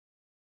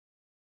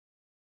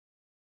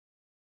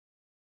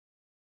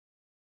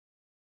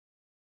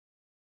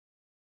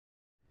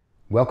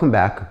Welcome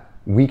back.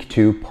 Week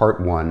 2,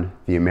 Part 1,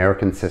 The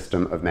American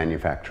System of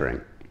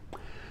Manufacturing.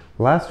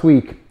 Last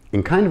week,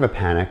 in kind of a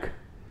panic,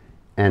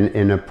 and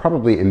in a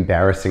probably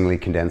embarrassingly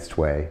condensed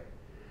way,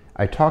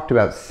 I talked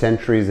about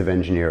centuries of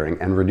engineering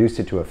and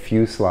reduced it to a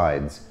few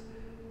slides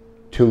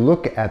to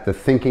look at the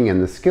thinking and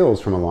the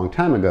skills from a long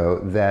time ago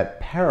that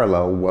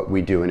parallel what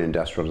we do in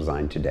industrial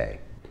design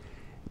today.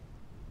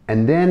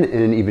 And then,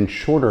 in an even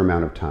shorter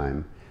amount of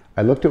time,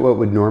 I looked at what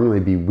would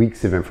normally be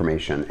weeks of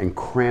information and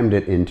crammed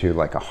it into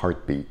like a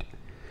heartbeat.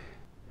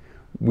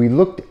 We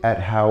looked at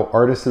how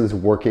artisans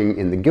working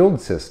in the guild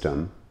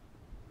system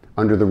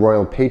under the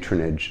royal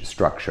patronage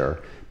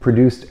structure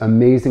produced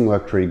amazing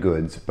luxury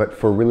goods, but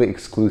for really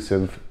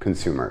exclusive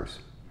consumers.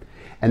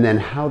 And then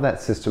how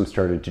that system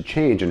started to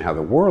change and how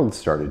the world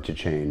started to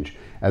change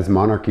as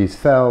monarchies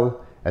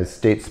fell, as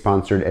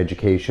state-sponsored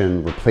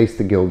education replaced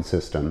the guild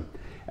system,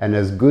 and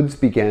as goods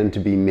began to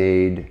be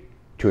made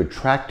to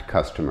attract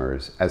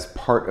customers as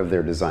part of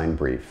their design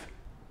brief,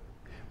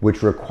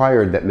 which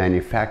required that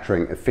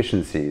manufacturing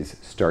efficiencies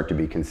start to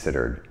be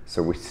considered.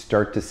 So we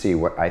start to see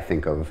what I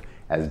think of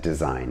as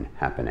design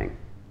happening.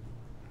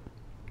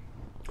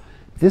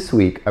 This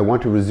week, I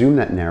want to resume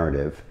that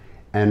narrative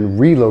and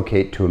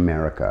relocate to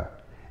America.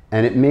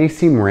 And it may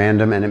seem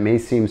random and it may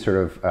seem sort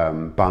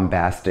of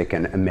bombastic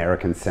and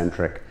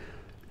American-centric,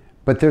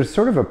 but there's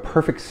sort of a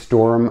perfect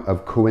storm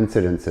of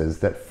coincidences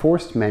that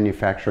forced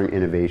manufacturing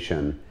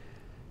innovation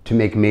to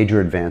make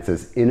major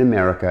advances in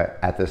America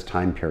at this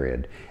time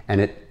period. And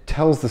it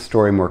tells the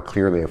story more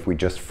clearly if we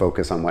just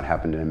focus on what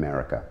happened in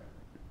America.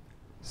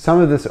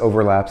 Some of this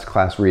overlaps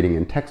class reading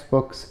in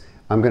textbooks.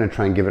 I'm going to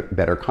try and give it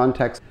better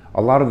context.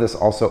 A lot of this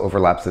also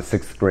overlaps the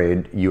 6th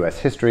grade US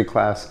history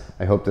class.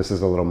 I hope this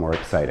is a little more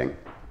exciting.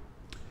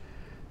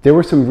 There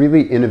were some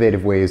really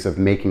innovative ways of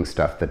making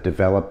stuff that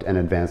developed and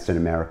advanced in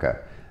America.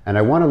 And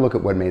I want to look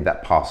at what made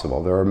that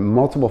possible. There are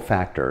multiple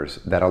factors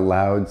that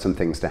allowed some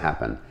things to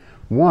happen.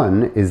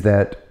 One is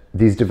that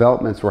these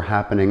developments were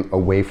happening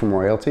away from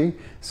royalty.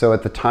 So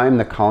at the time,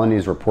 the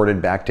colonies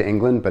reported back to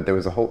England, but there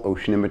was a whole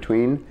ocean in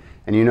between.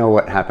 And you know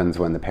what happens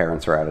when the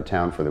parents are out of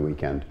town for the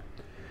weekend.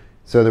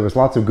 So there was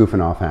lots of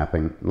goofing off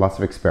happening, lots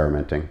of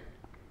experimenting.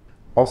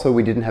 Also,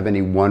 we didn't have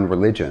any one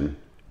religion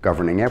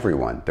governing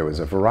everyone. There was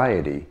a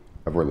variety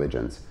of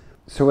religions.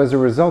 So as a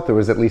result, there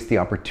was at least the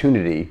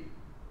opportunity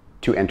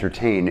to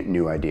entertain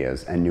new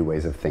ideas and new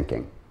ways of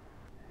thinking.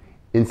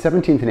 In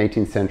 17th and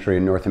 18th century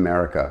in North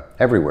America,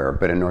 everywhere,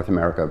 but in North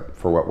America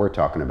for what we're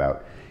talking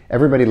about,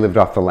 everybody lived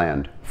off the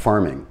land,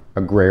 farming,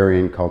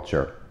 agrarian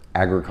culture,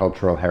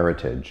 agricultural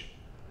heritage.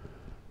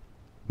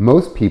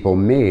 Most people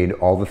made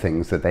all the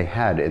things that they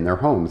had in their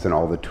homes and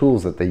all the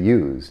tools that they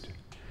used.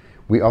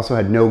 We also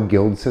had no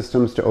guild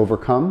systems to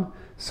overcome,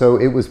 so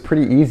it was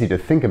pretty easy to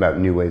think about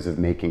new ways of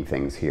making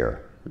things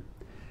here.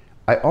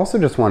 I also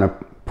just want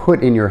to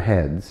put in your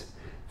heads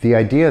the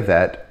idea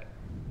that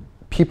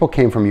people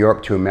came from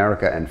Europe to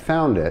America and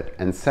found it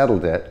and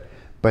settled it,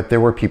 but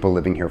there were people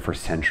living here for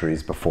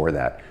centuries before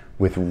that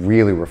with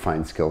really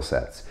refined skill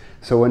sets.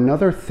 So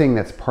another thing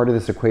that's part of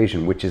this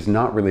equation, which is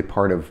not really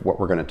part of what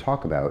we're going to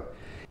talk about,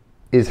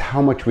 is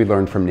how much we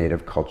learned from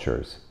native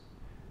cultures.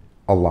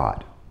 A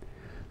lot.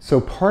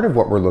 So part of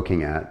what we're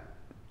looking at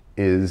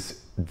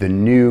is the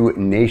new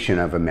nation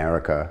of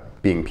America,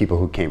 being people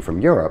who came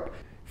from Europe,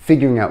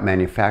 figuring out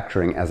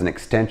manufacturing as an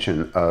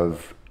extension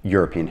of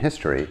European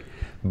history.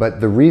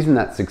 But the reason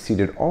that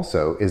succeeded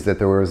also is that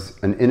there was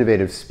an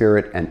innovative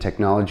spirit and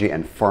technology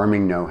and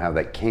farming know-how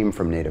that came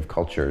from native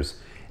cultures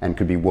and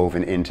could be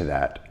woven into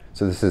that.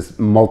 So this is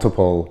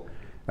multiple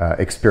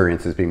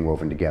experiences being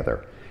woven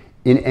together.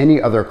 In any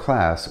other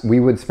class, we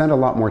would spend a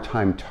lot more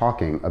time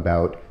talking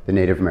about the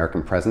Native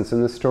American presence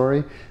in this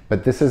story,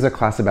 but this is a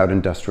class about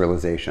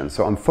industrialization.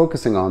 So I'm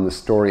focusing on the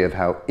story of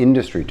how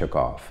industry took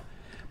off.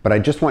 But I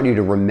just want you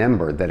to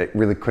remember that it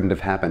really couldn't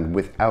have happened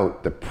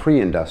without the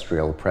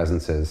pre-industrial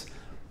presences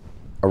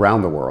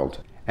around the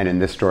world, and in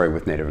this story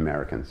with Native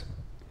Americans.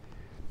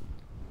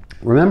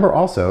 Remember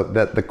also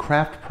that the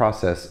craft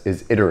process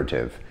is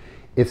iterative.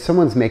 If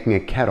someone's making a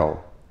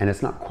kettle and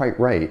it's not quite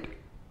right,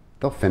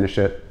 they'll finish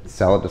it,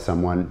 sell it to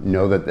someone,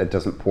 know that it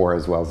doesn't pour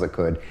as well as it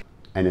could,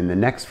 and in the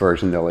next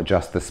version they'll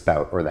adjust the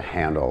spout or the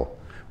handle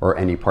or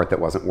any part that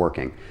wasn't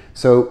working.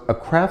 So a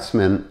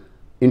craftsman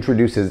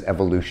introduces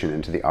evolution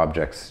into the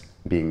objects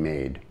being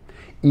made.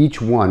 Each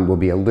one will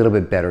be a little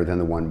bit better than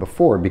the one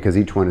before because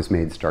each one is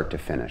made start to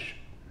finish.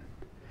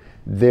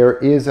 There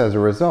is, as a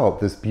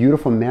result, this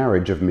beautiful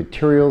marriage of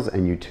materials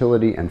and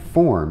utility and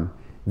form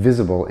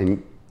visible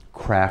in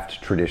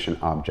craft tradition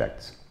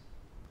objects.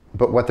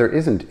 But what there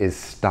isn't is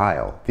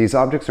style. These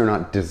objects are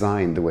not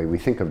designed the way we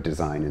think of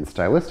design in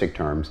stylistic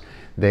terms.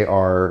 They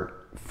are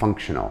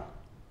functional,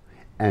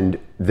 and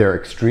they're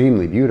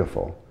extremely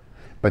beautiful,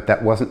 but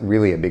that wasn't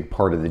really a big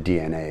part of the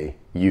DNA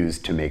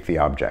used to make the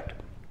object.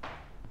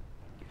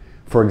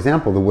 For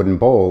example, the wooden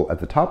bowl at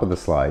the top of the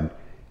slide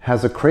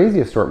has a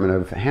crazy assortment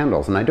of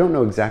handles, and I don't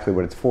know exactly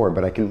what it's for,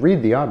 but I can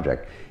read the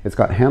object. It's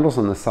got handles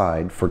on the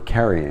side for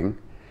carrying.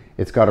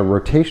 It's got a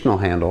rotational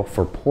handle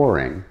for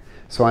pouring.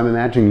 So I'm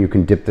imagining you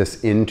can dip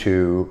this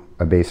into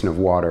a basin of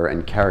water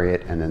and carry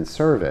it and then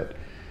serve it.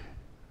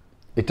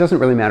 It doesn't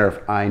really matter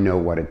if I know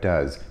what it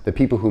does. The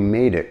people who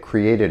made it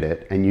created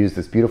it and used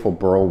this beautiful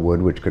burl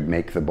wood, which could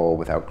make the bowl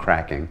without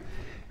cracking,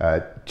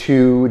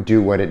 to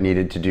do what it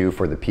needed to do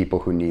for the people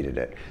who needed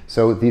it.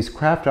 So these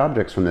craft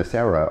objects from this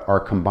era are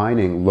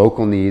combining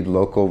local need,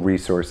 local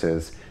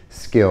resources,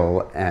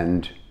 skill,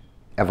 and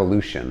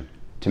evolution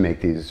to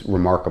make these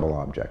remarkable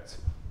objects.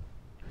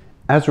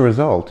 As a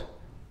result,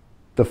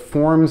 the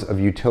forms of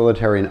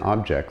utilitarian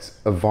objects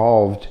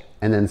evolved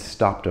and then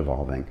stopped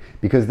evolving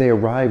because they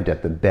arrived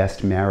at the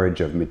best marriage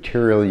of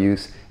material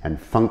use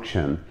and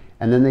function,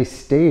 and then they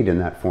stayed in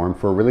that form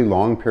for really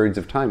long periods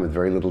of time with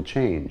very little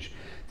change.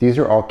 These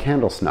are all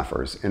candle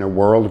snuffers. In a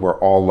world where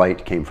all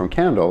light came from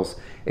candles,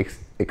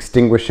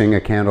 extinguishing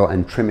a candle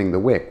and trimming the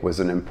wick was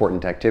an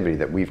important activity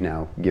that we've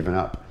now given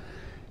up.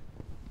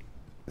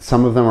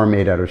 Some of them are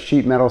made out of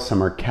sheet metal,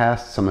 some are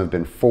cast, some have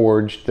been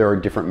forged. There are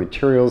different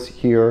materials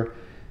here,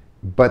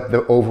 but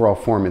the overall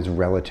form is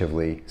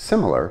relatively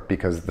similar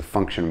because the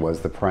function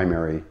was the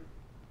primary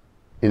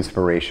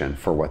inspiration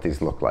for what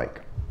these look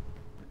like.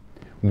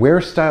 Where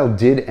style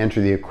did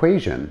enter the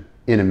equation,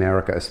 in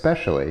America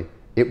especially,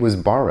 it was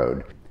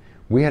borrowed.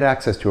 We had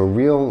access to a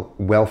real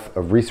wealth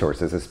of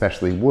resources,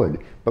 especially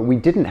wood, but we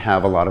didn't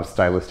have a lot of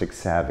stylistic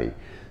savvy.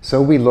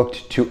 So we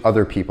looked to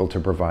other people to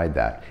provide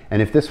that.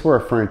 And if this were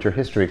a furniture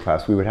history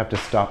class, we would have to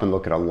stop and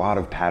look at a lot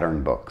of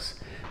pattern books,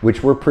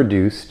 which were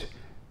produced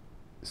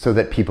so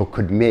that people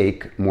could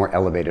make more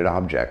elevated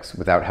objects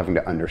without having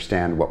to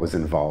understand what was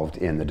involved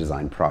in the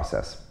design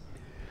process.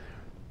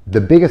 The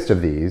biggest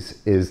of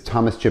these is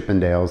Thomas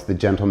Chippendale's The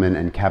Gentleman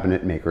and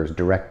Cabinet Maker's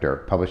Director,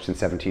 published in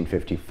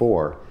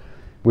 1754,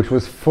 which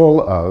was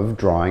full of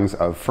drawings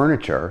of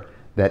furniture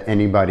that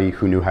anybody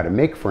who knew how to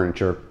make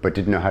furniture but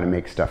didn't know how to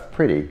make stuff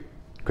pretty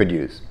could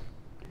use.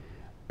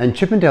 And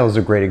Chippendale is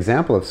a great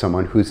example of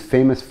someone who's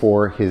famous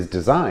for his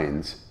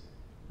designs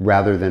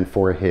rather than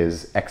for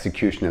his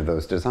execution of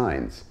those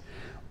designs.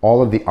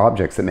 All of the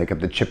objects that make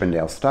up the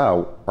Chippendale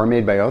style are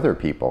made by other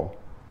people,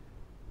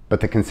 but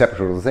the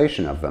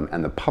conceptualization of them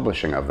and the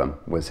publishing of them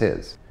was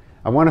his.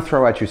 I want to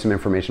throw at you some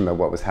information about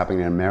what was happening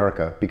in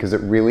America because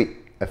it really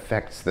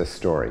affects this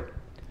story.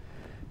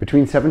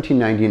 Between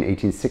 1790 and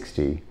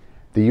 1860,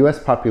 the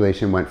US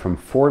population went from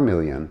 4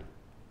 million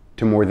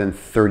to more than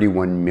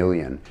 31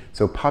 million.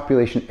 So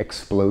population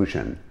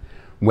explosion.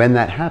 When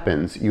that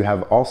happens, you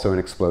have also an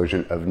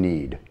explosion of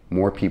need.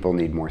 More people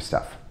need more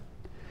stuff.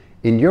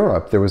 In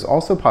Europe, there was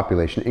also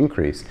population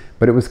increase,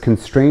 but it was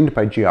constrained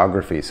by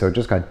geography, so it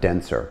just got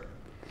denser.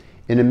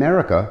 In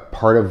America,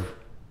 part of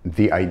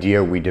the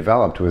idea we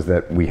developed was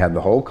that we had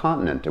the whole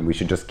continent and we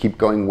should just keep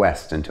going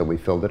west until we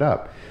filled it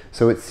up.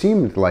 So it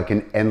seemed like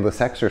an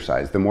endless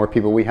exercise. The more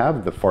people we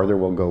have, the farther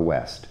we'll go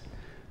west.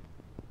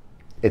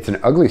 It's an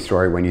ugly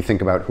story when you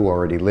think about who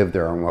already lived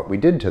there and what we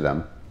did to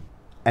them.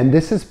 And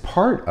this is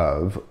part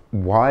of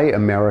why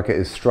America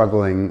is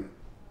struggling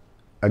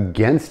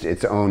against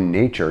its own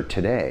nature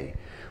today.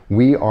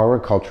 We are a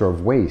culture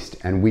of waste,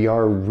 and we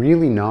are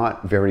really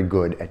not very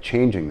good at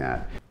changing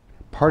that.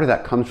 Part of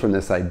that comes from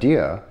this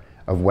idea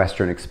of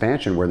Western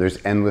expansion where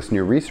there's endless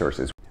new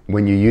resources.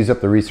 When you use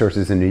up the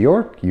resources in New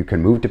York, you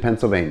can move to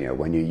Pennsylvania.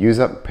 When you use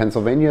up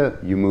Pennsylvania,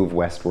 you move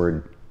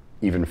westward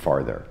even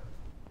farther.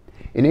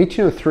 In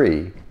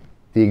 1803,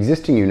 the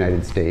existing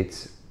United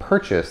States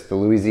purchased the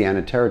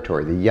Louisiana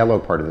Territory, the yellow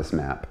part of this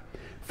map,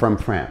 from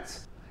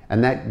France.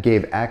 And that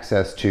gave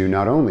access to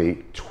not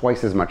only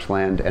twice as much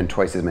land and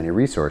twice as many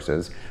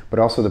resources, but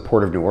also the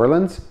port of New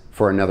Orleans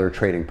for another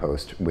trading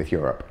post with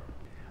Europe.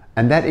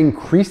 And that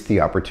increased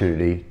the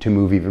opportunity to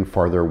move even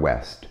farther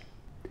west.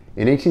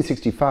 In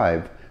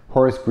 1865,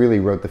 Horace Greeley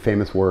wrote the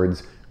famous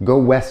words, "Go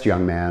west,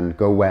 young man,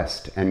 go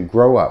west, and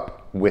grow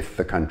up with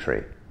the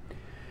country."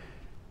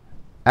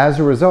 As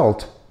a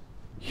result,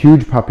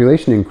 huge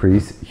population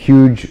increase,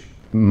 huge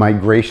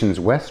migrations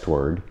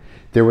westward.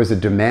 There was a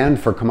demand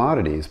for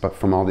commodities, but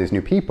from all these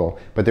new people,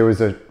 but there was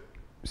a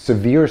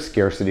severe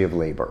scarcity of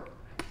labor.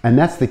 And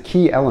that's the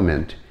key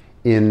element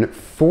in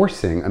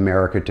forcing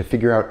America to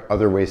figure out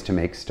other ways to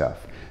make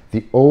stuff.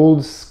 The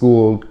old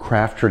school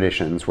craft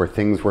traditions where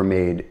things were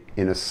made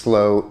in a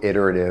slow,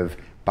 iterative,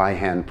 by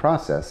hand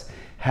process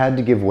had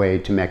to give way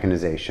to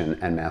mechanization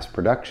and mass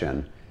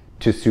production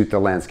to suit the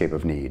landscape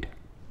of need.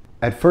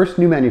 At first,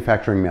 new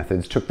manufacturing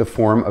methods took the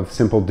form of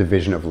simple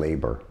division of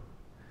labor,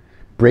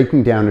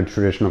 breaking down a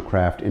traditional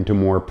craft into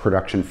more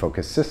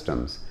production-focused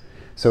systems.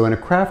 So in a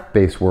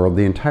craft-based world,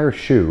 the entire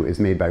shoe is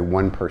made by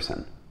one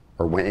person,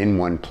 or in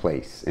one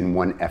place, in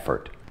one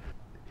effort.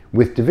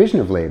 With division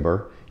of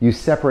labor, you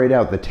separate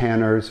out the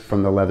tanners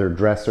from the leather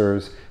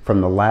dressers,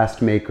 from the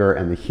last maker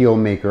and the heel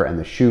maker and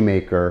the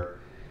shoemaker,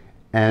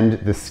 and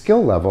the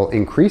skill level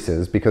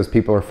increases because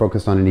people are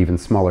focused on an even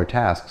smaller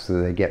task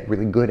so they get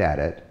really good at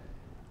it,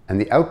 and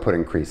the output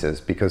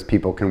increases because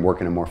people can work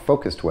in a more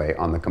focused way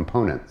on the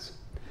components.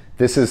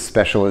 This is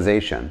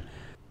specialization.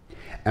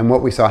 And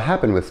what we saw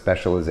happen with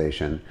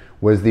specialization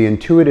was the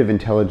intuitive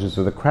intelligence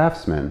of the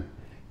craftsman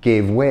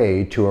gave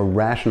way to a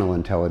rational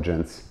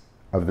intelligence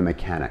of the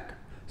mechanic.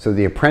 So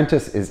the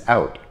apprentice is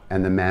out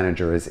and the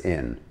manager is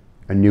in.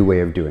 A new way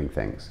of doing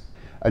things.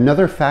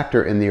 Another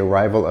factor in the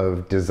arrival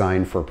of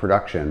design for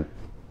production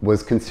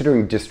was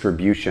considering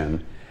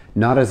distribution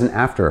not as an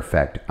after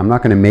effect. I'm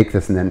not going to make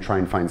this and then try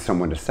and find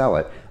someone to sell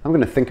it. I'm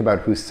going to think about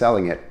who's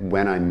selling it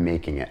when I'm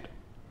making it.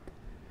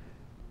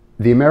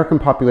 The American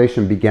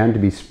population began to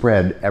be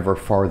spread ever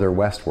farther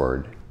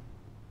westward.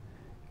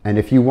 And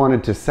if you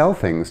wanted to sell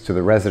things to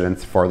the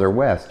residents farther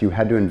west, you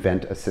had to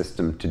invent a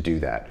system to do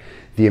that.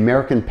 The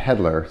American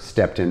peddler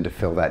stepped in to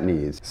fill that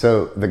need.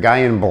 So the guy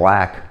in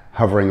black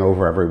hovering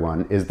over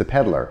everyone is the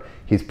peddler.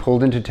 He's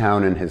pulled into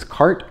town in his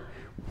cart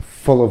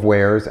full of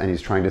wares and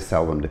he's trying to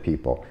sell them to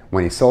people.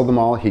 When he sold them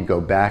all, he'd go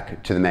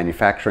back to the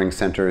manufacturing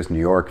centers, New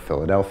York,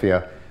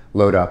 Philadelphia,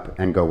 load up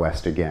and go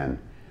west again.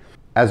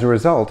 As a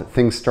result,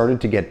 things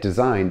started to get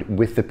designed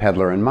with the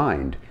peddler in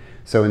mind.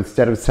 So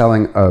instead of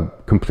selling a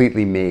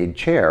completely made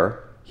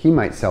chair, he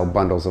might sell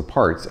bundles of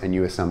parts and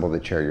you assemble the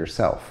chair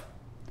yourself.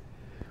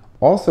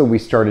 Also, we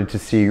started to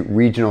see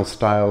regional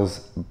styles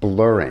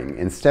blurring.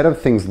 Instead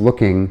of things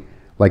looking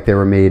like they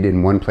were made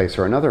in one place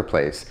or another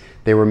place,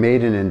 they were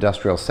made in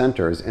industrial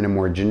centers in a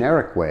more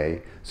generic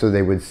way so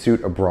they would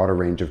suit a broader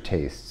range of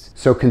tastes.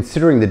 So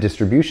considering the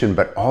distribution,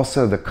 but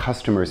also the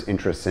customer's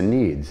interests and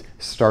needs,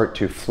 start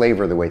to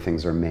flavor the way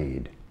things are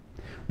made.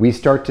 We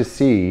start to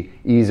see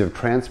ease of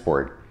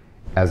transport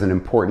as an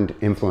important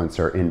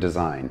influencer in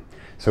design.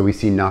 So we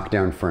see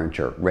knockdown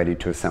furniture, ready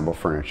to assemble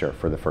furniture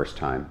for the first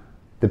time.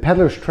 The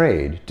peddler's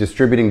trade,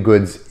 distributing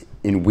goods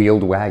in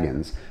wheeled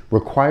wagons,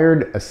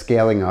 required a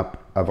scaling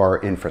up of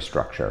our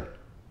infrastructure.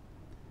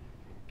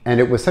 And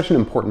it was such an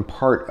important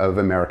part of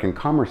American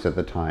commerce at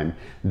the time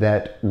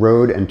that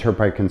road and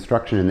turnpike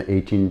construction in the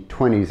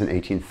 1820s and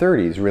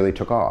 1830s really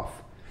took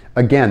off.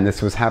 Again,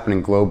 this was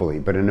happening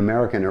globally, but in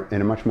America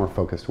in a much more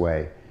focused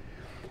way.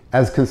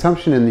 As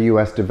consumption in the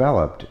US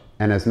developed,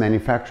 and as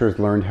manufacturers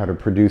learned how to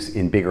produce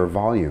in bigger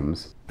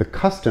volumes, the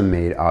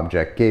custom-made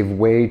object gave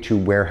way to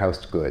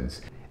warehoused goods.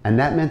 And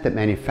that meant that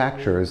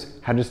manufacturers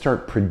had to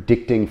start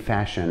predicting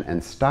fashion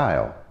and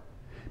style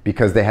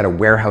because they had a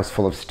warehouse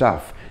full of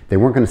stuff. They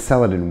weren't going to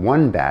sell it in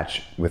one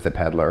batch with the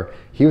peddler.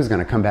 He was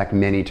going to come back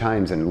many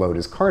times and load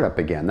his cart up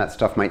again. That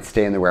stuff might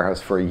stay in the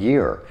warehouse for a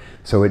year,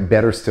 so it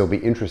better still be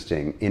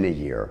interesting in a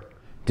year.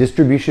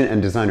 Distribution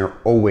and design are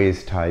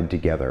always tied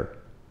together.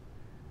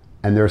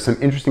 And there are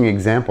some interesting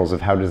examples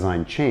of how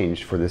design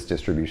changed for this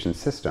distribution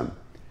system.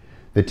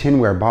 The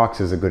tinware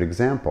box is a good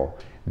example.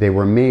 They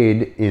were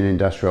made in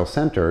industrial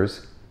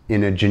centers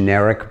in a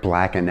generic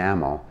black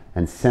enamel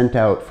and sent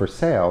out for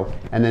sale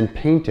and then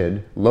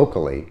painted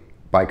locally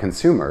by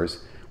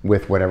consumers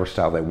with whatever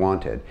style they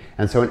wanted.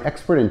 And so an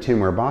expert in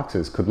tinware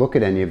boxes could look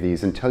at any of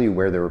these and tell you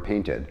where they were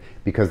painted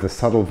because the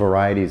subtle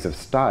varieties of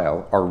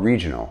style are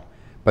regional,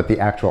 but the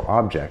actual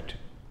object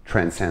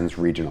transcends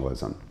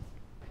regionalism.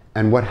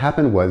 And what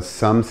happened was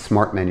some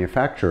smart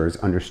manufacturers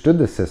understood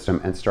the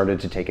system and started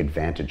to take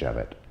advantage of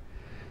it.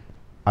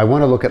 I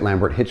want to look at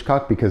Lambert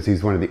Hitchcock because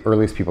he's one of the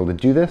earliest people to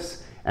do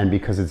this and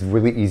because it's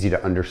really easy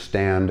to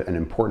understand an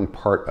important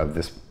part of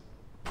this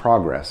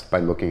progress by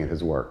looking at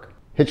his work.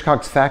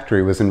 Hitchcock's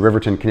factory was in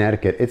Riverton,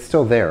 Connecticut. It's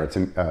still there. It's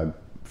a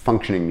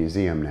functioning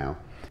museum now.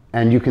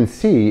 And you can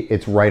see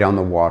it's right on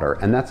the water,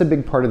 and that's a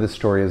big part of the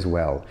story as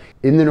well.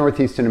 In the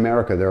Northeastern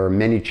America, there are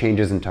many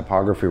changes in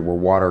topography where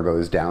water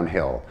goes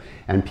downhill,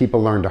 and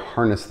people learned to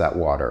harness that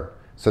water.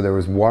 So there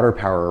was water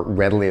power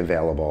readily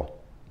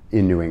available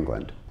in New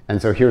England. And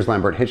so here's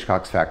Lambert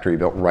Hitchcock's factory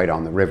built right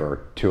on the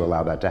river to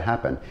allow that to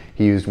happen.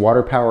 He used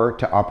water power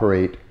to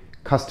operate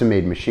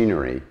custom-made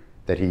machinery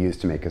that he used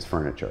to make his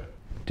furniture.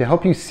 To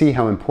help you see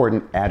how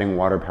important adding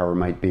water power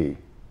might be,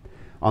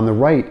 on the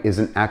right is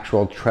an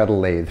actual treadle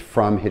lathe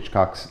from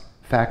Hitchcock's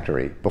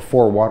factory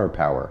before water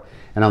power.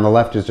 And on the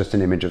left is just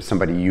an image of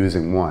somebody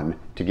using one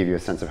to give you a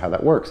sense of how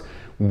that works.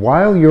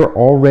 While you're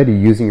already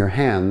using your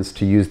hands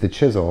to use the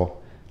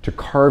chisel to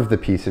carve the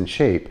piece in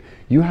shape,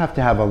 you have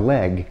to have a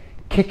leg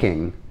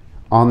kicking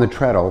on the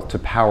treadle to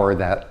power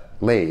that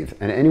lathe.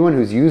 And anyone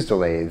who's used a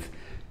lathe,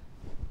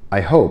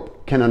 I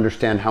hope, can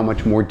understand how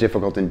much more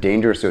difficult and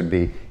dangerous it would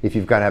be if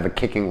you've got to have a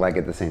kicking leg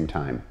at the same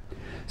time.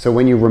 So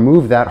when you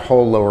remove that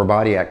whole lower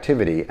body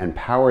activity and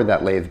power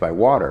that lathe by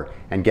water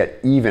and get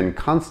even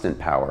constant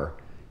power,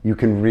 you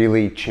can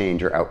really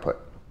change your output.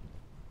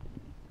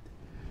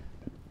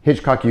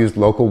 Hitchcock used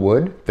local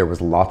wood. There was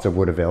lots of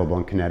wood available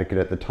in Connecticut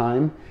at the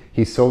time.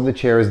 He sold the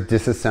chairs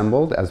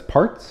disassembled as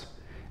parts,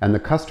 and the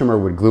customer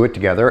would glue it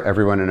together.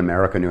 Everyone in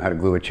America knew how to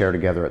glue a chair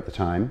together at the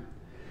time,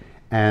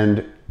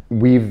 and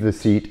weave the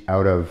seat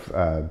out of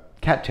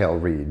cattail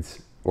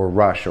reeds or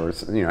rush or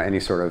any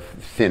sort of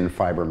thin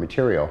fiber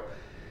material,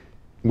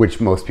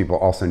 which most people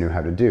also knew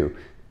how to do.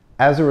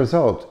 As a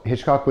result,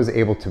 Hitchcock was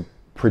able to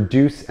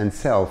produce and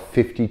sell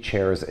 50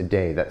 chairs a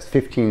day. That's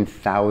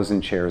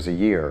 15,000 chairs a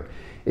year.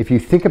 If you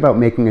think about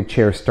making a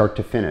chair start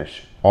to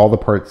finish, all the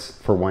parts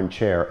for one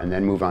chair, and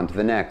then move on to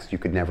the next, you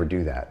could never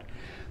do that.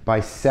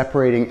 By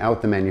separating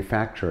out the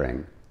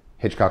manufacturing,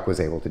 Hitchcock was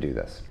able to do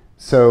this.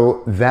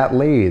 So that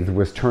lathe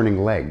was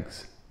turning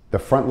legs. The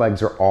front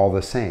legs are all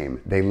the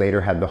same. They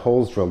later had the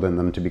holes drilled in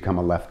them to become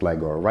a left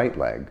leg or a right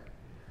leg.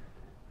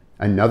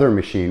 Another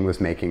machine was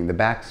making the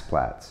back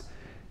splats.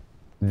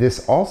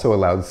 This also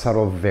allowed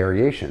subtle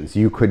variations.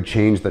 You could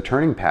change the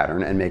turning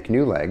pattern and make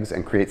new legs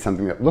and create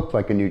something that looked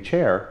like a new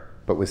chair,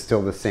 but was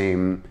still the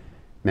same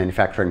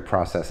manufacturing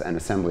process and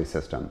assembly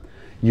system.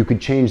 You could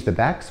change the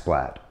back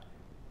splat,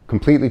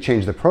 completely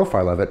change the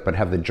profile of it, but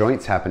have the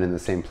joints happen in the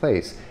same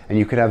place. And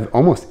you could have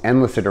almost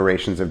endless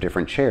iterations of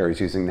different chairs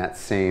using that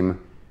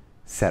same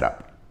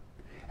setup.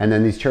 And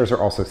then these chairs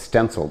are also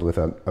stenciled with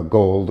a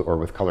gold or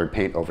with colored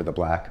paint over the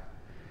black.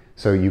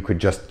 So you could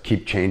just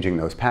keep changing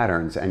those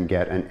patterns and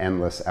get an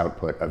endless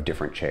output of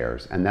different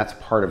chairs. And that's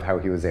part of how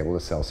he was able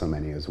to sell so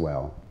many as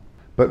well.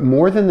 But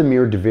more than the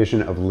mere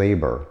division of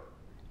labor,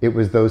 it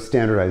was those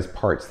standardized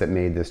parts that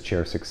made this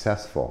chair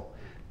successful.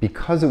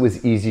 Because it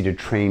was easy to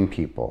train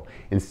people.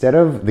 Instead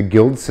of the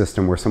guild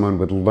system where someone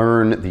would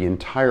learn the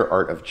entire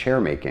art of chair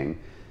making,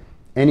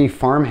 any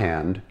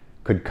farmhand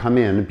could come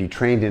in, be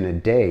trained in a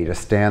day to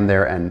stand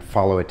there and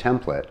follow a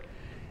template.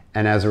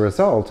 And as a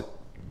result,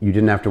 you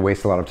didn't have to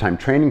waste a lot of time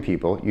training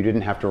people. You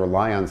didn't have to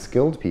rely on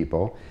skilled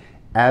people.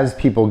 As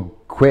people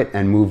quit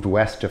and moved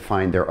west to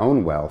find their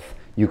own wealth,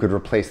 you could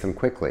replace them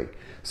quickly.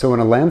 So in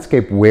a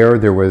landscape where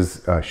there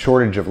was a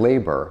shortage of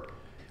labor,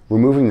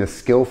 removing the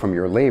skill from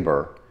your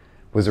labor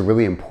was a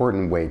really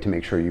important way to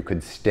make sure you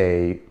could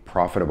stay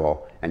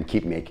profitable and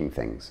keep making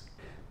things.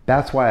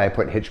 That's why I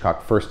put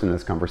Hitchcock first in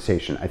this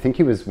conversation. I think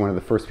he was one of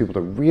the first people to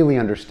really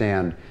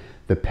understand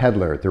the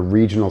peddler, the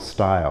regional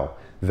style,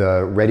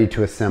 the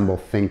ready-to-assemble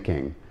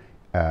thinking,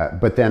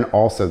 but then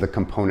also the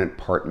component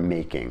part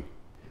making.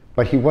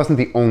 But he wasn't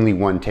the only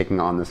one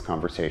taking on this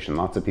conversation.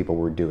 Lots of people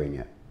were doing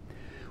it.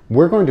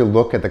 We're going to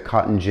look at the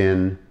cotton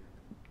gin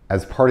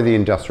as part of the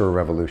Industrial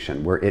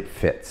Revolution, where it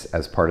fits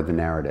as part of the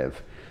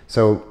narrative.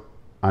 So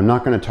I'm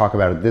not going to talk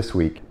about it this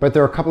week, but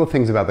there are a couple of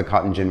things about the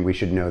cotton gin we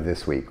should know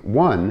this week.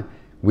 One,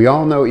 we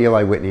all know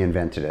Eli Whitney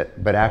invented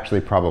it, but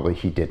actually probably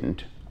he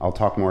didn't. I'll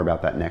talk more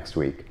about that next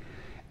week.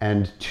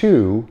 And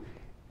two,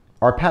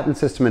 our patent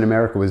system in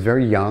America was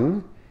very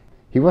young.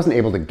 He wasn't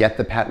able to get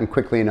the patent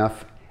quickly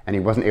enough, and he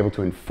wasn't able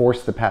to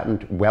enforce the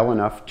patent well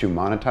enough to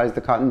monetize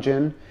the cotton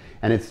gin.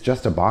 And it's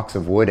just a box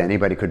of wood,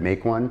 anybody could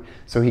make one.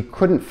 So he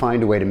couldn't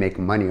find a way to make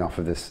money off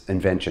of this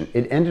invention.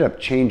 It ended up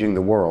changing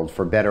the world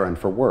for better and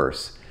for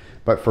worse.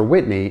 But for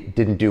Whitney,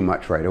 didn't do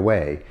much right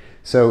away.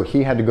 So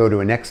he had to go to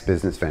a next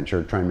business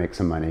venture, try and make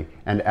some money.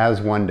 And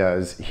as one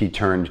does, he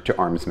turned to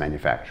arms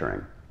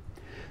manufacturing.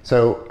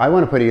 So I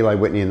want to put Eli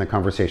Whitney in the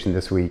conversation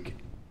this week,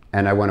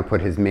 and I want to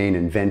put his main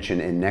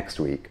invention in next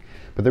week.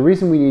 But the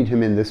reason we need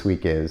him in this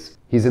week is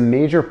he's a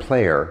major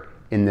player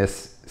in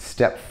this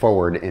step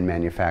forward in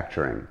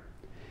manufacturing.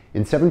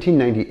 In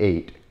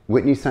 1798,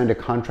 Whitney signed a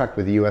contract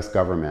with the US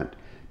government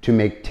to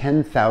make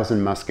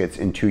 10,000 muskets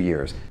in 2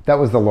 years. That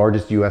was the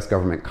largest US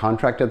government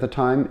contract at the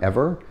time,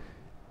 ever.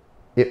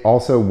 It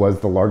also was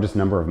the largest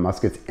number of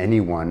muskets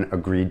anyone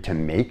agreed to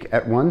make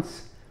at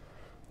once.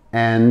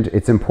 And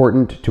it's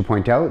important to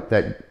point out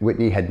that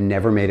Whitney had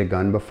never made a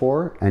gun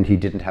before, and he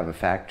didn't have a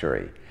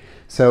factory.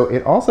 So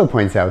it also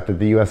points out that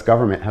the US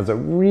government has a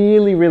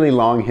really, really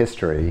long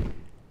history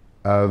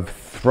of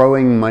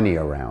throwing money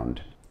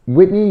around.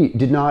 Whitney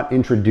did not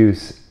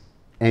introduce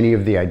any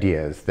of the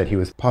ideas that he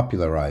was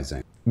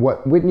popularizing.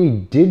 What Whitney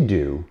did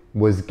do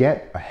was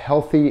get a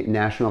healthy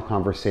national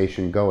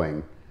conversation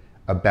going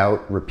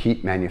about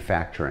repeat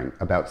manufacturing,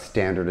 about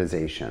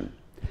standardization.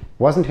 It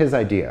wasn't his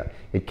idea.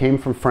 It came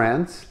from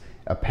France,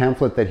 a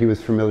pamphlet that he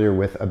was familiar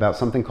with about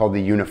something called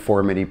the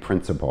uniformity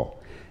principle.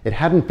 It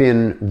hadn't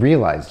been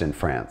realized in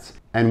France,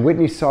 and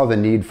Whitney saw the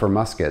need for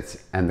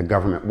muskets and the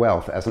government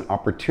wealth as an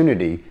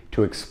opportunity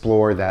to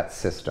explore that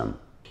system.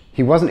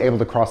 He wasn't able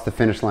to cross the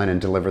finish line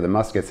and deliver the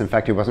muskets. In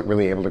fact, he wasn't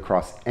really able to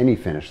cross any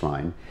finish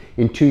line.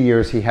 In 2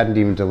 years, he hadn't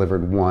even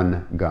delivered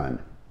one gun.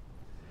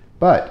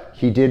 But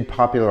he did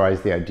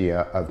popularize the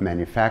idea of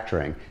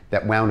manufacturing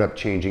that wound up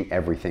changing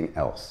everything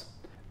else.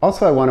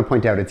 Also, I want to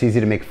point out it's easy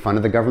to make fun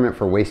of the government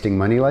for wasting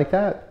money like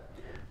that,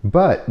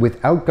 but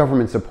without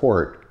government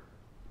support,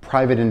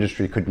 private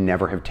industry could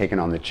never have taken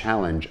on the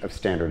challenge of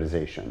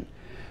standardization.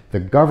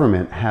 The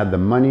government had the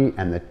money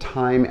and the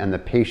time and the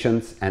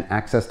patience and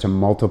access to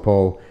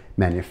multiple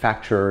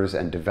manufacturers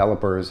and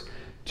developers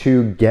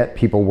to get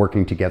people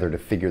working together to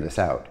figure this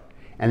out.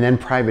 And then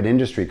private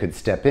industry could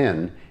step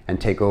in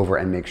and take over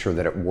and make sure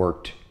that it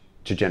worked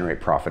to generate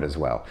profit as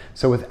well.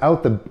 So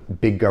without the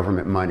big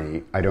government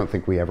money, I don't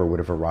think we ever would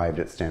have arrived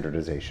at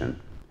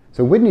standardization.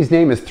 So Whitney's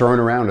name is thrown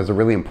around as a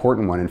really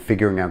important one in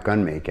figuring out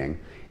gun making.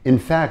 In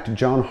fact,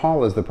 John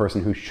Hall is the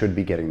person who should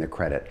be getting the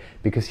credit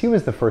because he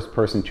was the first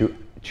person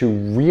to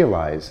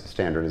realize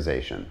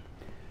standardization.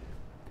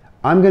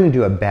 I'm going to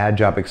do a bad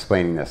job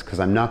explaining this because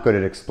I'm not good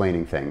at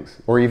explaining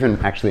things or even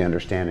actually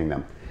understanding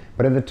them.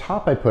 But at the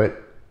top I put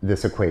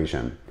this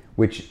equation,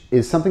 which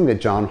is something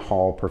that John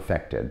Hall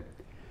perfected.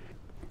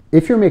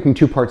 If you're making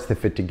two parts that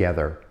fit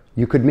together,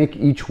 you could make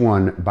each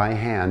one by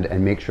hand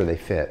and make sure they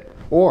fit.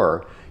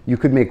 Or you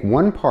could make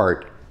one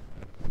part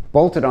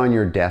bolt it on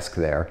your desk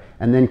there,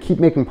 and then keep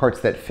making parts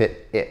that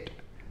fit it.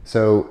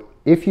 So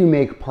if you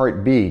make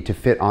part B to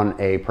fit on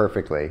A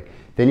perfectly,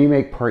 then you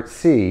make part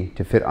C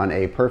to fit on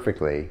A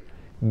perfectly,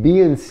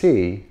 B and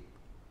C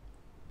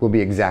will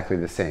be exactly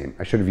the same.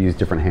 I should have used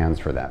different hands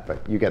for that,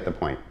 but you get the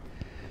point.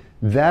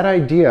 That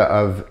idea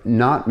of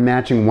not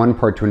matching one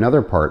part to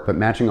another part, but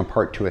matching a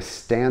part to a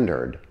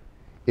standard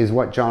is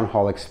what John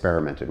Hall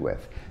experimented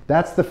with.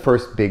 That's the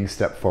first big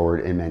step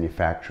forward in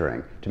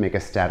manufacturing, to make a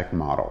static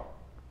model.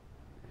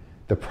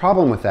 The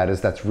problem with that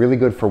is that's really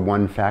good for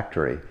one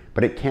factory,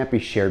 but it can't be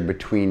shared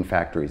between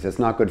factories. It's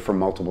not good for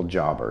multiple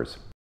jobbers.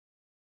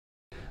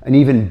 An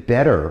even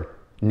better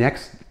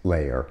next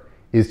layer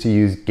is to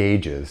use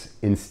gauges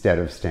instead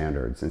of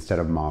standards, instead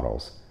of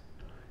models.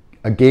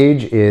 A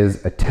gauge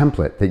is a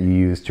template that you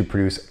use to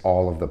produce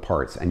all of the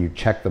parts, and you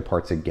check the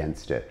parts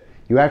against it.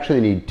 You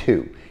actually need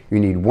two. You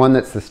need one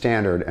that's the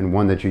standard and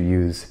one that you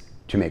use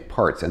to make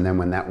parts, and then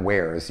when that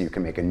wears, you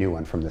can make a new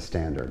one from the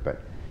standard. But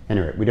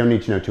anyway, we don't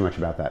need to know too much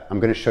about that. I'm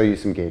going to show you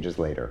some gauges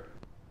later.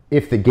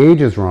 If the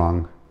gauge is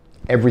wrong,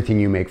 everything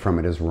you make from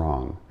it is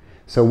wrong.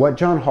 So what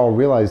John Hall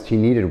realized he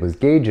needed was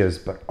gauges,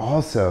 but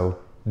also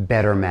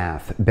better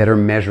math, better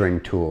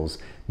measuring tools,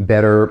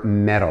 better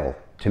metal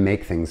to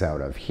make things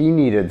out of. He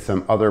needed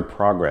some other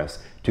progress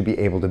to be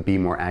able to be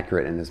more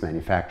accurate in his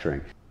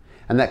manufacturing.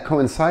 And that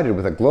coincided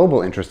with a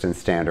global interest in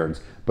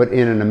standards, but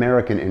in an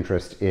American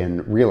interest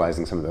in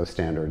realizing some of those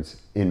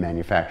standards in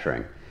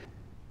manufacturing.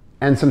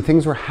 And some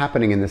things were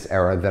happening in this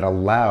era that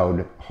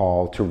allowed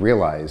Hall to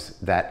realize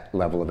that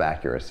level of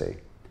accuracy.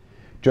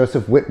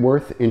 Joseph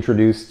Whitworth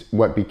introduced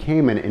what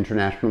became an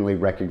internationally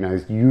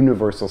recognized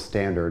universal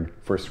standard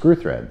for screw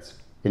threads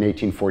in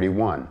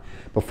 1841.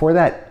 Before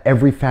that,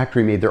 every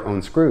factory made their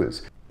own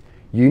screws.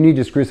 You need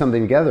to screw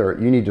something together,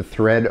 you need to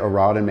thread a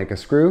rod and make a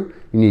screw,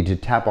 you need to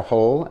tap a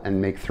hole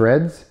and make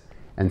threads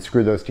and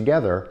screw those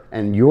together,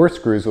 and your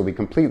screws will be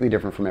completely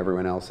different from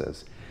everyone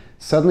else's.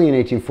 Suddenly in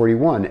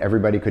 1841,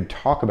 everybody could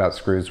talk about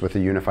screws with a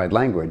unified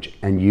language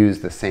and use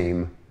the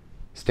same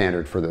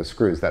standard for those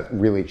screws. That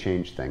really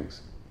changed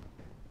things.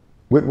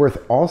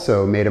 Whitworth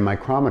also made a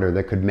micrometer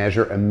that could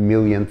measure a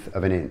millionth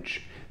of an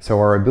inch. So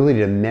our ability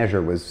to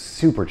measure was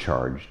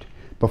supercharged.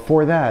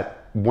 Before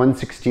that,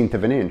 1/16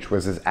 of an inch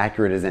was as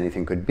accurate as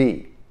anything could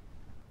be.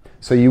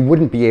 So you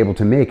wouldn't be able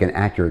to make an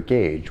accurate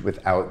gauge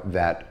without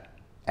that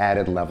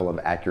added level of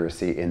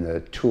accuracy in the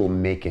tool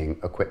making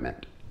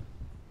equipment.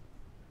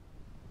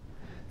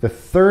 The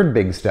third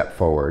big step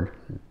forward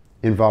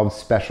involves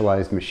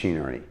specialized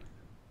machinery.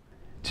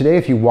 Today,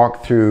 if you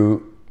walk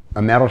through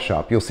a metal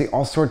shop, you'll see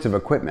all sorts of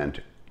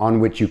equipment on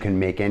which you can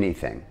make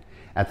anything.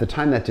 At the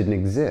time, that didn't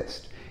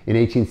exist. In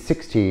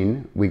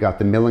 1816, we got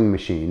the milling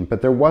machine,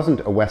 but there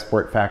wasn't a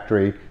Westport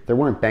factory. There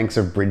weren't banks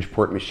of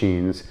Bridgeport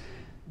machines.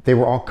 They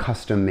were all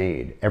custom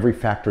made. Every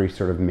factory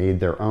sort of made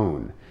their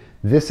own.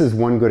 This is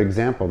one good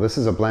example. This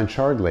is a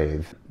Blanchard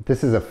lathe.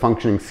 This is a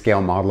functioning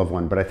scale model of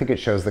one, but I think it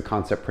shows the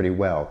concept pretty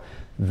well.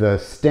 The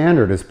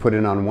standard is put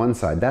in on one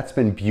side. That's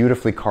been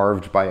beautifully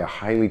carved by a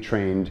highly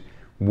trained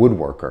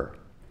woodworker.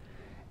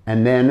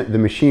 And then the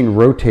machine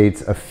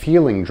rotates a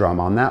feeling drum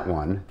on that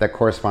one that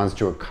corresponds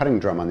to a cutting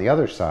drum on the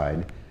other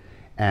side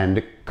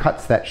and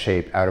cuts that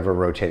shape out of a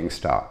rotating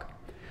stock.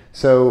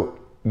 So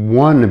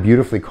one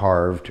beautifully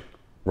carved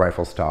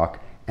rifle stock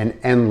and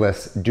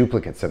endless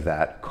duplicates of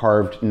that,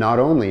 carved not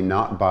only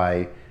not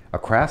by a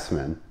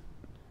craftsman,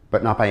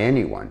 but not by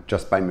anyone,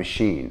 just by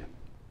machine.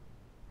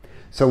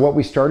 So what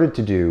we started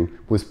to do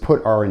was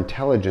put our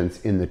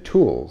intelligence in the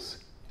tools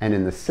and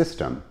in the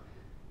system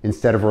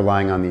instead of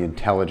relying on the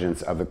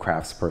intelligence of the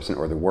craftsperson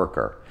or the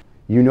worker.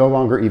 You no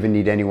longer even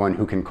need anyone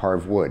who can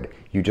carve wood.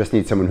 You just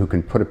need someone who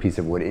can put a piece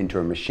of wood into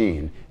a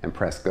machine and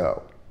press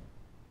go.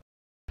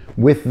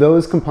 With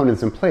those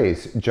components in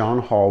place, John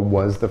Hall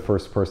was the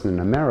first person in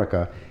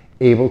America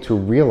able to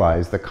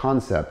realize the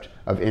concept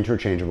of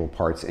interchangeable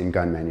parts in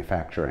gun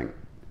manufacturing.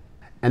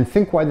 And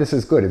think why this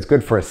is good. It's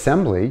good for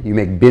assembly. You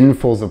make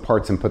binfuls of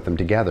parts and put them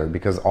together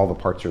because all the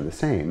parts are the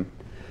same.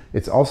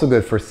 It's also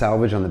good for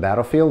salvage on the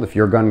battlefield. If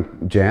your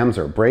gun jams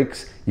or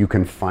breaks, you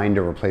can find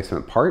a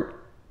replacement part.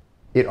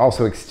 It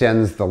also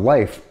extends the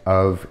life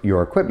of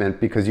your equipment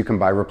because you can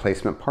buy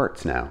replacement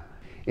parts now.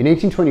 In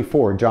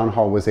 1824, John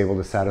Hall was able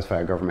to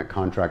satisfy a government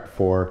contract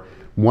for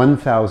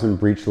 1,000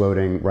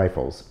 breech-loading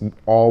rifles,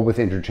 all with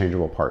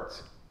interchangeable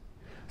parts.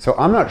 So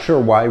I'm not sure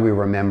why we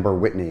remember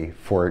Whitney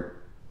for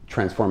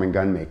transforming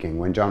gun making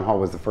when John Hall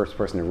was the first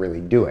person to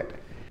really do it.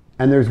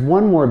 And there's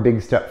one more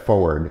big step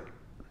forward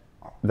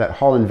that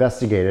Hall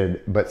investigated,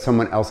 but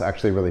someone else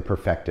actually really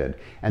perfected.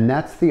 And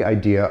that's the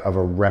idea of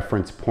a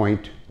reference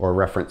point or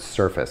reference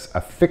surface, a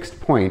fixed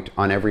point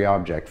on every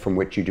object from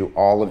which you do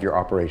all of your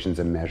operations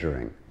and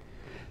measuring.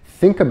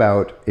 Think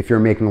about if you're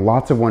making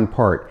lots of one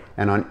part,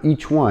 and on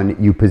each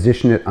one you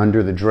position it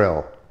under the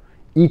drill.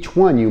 Each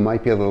one you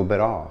might be a little bit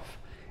off.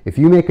 If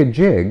you make a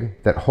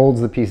jig that holds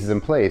the pieces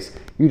in place,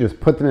 you just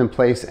put them in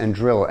place and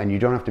drill, and you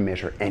don't have to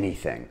measure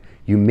anything.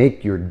 You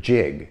make your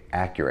jig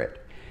accurate.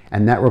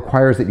 And that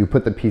requires that you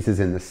put the pieces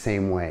in the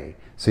same way.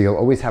 So you'll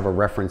always have a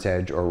reference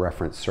edge or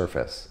reference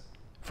surface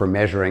for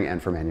measuring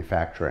and for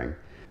manufacturing.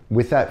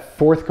 With that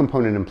fourth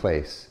component in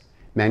place,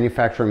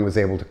 manufacturing was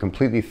able to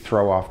completely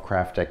throw off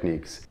craft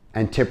techniques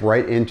and tip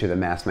right into the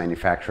mass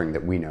manufacturing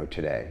that we know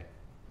today.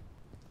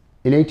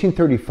 In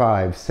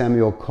 1835,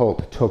 Samuel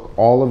Colt took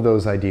all of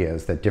those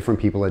ideas that different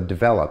people had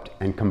developed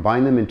and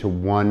combined them into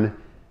one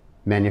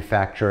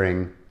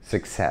manufacturing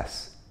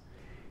success.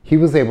 He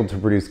was able to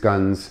produce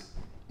guns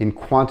in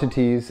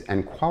quantities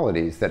and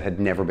qualities that had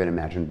never been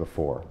imagined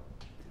before.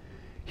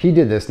 He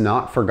did this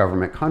not for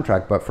government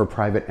contract, but for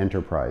private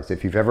enterprise.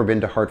 If you've ever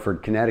been to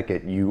Hartford,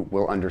 Connecticut, you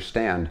will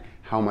understand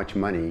how much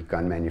money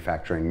gun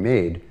manufacturing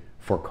made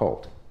for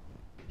Colt.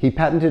 He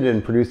patented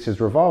and produced his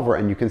revolver,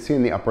 and you can see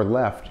in the upper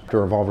left the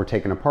revolver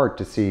taken apart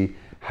to see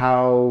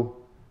how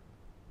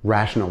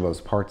rational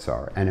those parts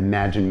are, and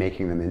imagine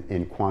making them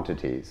in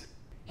quantities.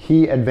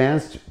 He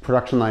advanced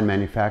production line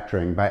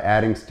manufacturing by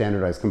adding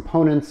standardized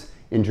components,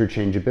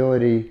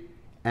 interchangeability,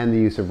 and the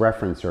use of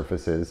reference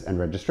surfaces and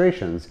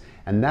registrations,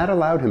 and that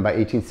allowed him by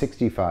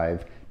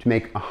 1865 to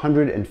make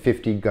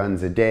 150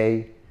 guns a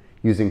day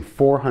using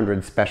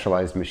 400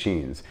 specialized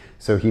machines.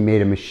 So he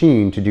made a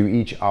machine to do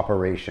each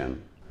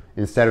operation.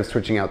 Instead of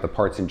switching out the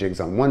parts and jigs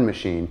on one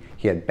machine,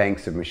 he had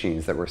banks of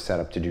machines that were set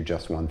up to do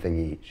just one thing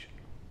each.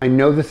 I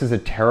know this is a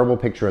terrible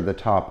picture at the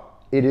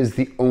top. It is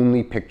the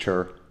only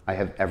picture I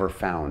have ever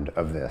found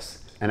of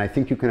this, and I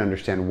think you can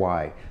understand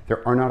why.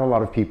 There are not a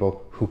lot of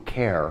people who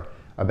care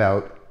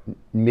about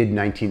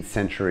mid-19th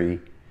century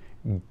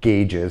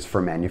gauges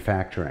for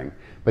manufacturing,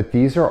 but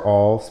these are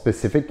all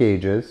specific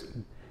gauges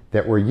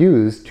that were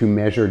used to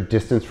measure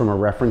distance from a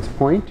reference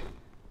point.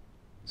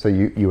 So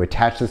you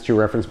attach this to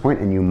your reference point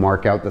and you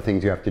mark out the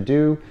things you have to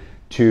do.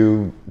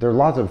 There are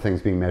lots of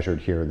things being measured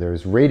here.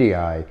 There's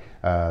radii,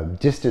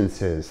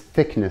 distances,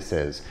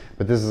 thicknesses,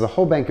 but this is a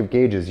whole bank of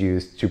gauges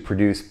used to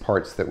produce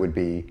parts that would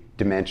be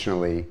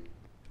dimensionally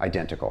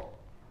identical.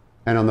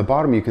 And on the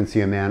bottom you can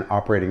see a man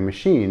operating a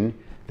machine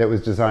that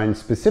was designed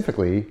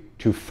specifically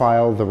to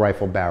file the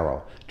rifle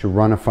barrel, to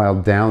run a file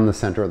down the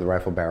center of the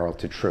rifle barrel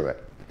to true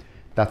it.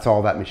 That's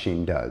all that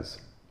machine does.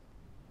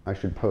 I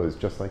should pose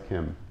just like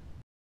him.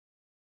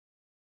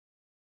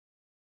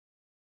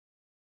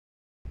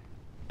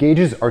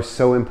 Gauges are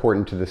so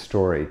important to the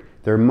story.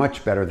 They're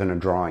much better than a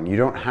drawing. You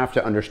don't have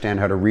to understand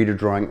how to read a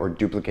drawing or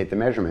duplicate the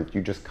measurements,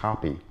 you just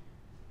copy.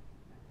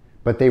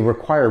 But they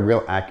require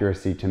real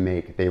accuracy to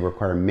make. They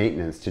require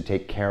maintenance to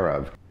take care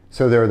of.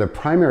 So there are the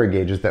primary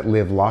gauges that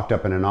live locked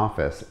up in an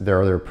office. There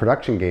are the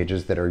production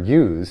gauges that are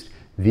used.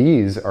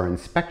 These are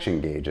inspection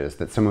gauges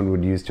that someone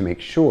would use to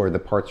make sure the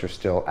parts are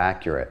still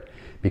accurate,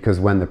 because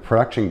when the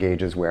production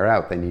gauges wear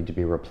out, they need to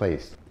be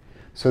replaced.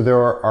 So there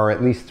are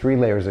at least 3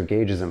 layers of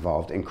gauges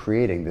involved in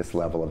creating this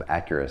level of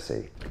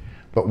accuracy.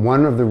 But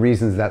one of the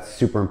reasons that's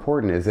super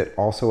important is it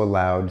also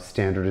allowed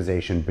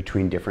standardization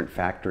between different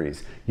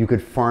factories. You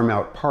could farm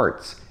out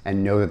parts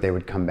and know that they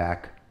would come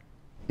back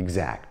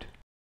exact.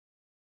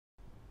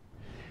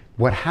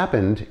 What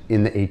happened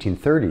in the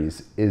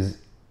 1830s is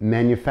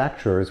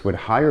manufacturers would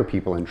hire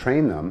people and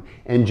train them,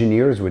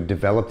 engineers would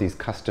develop these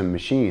custom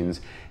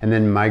machines, and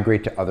then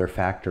migrate to other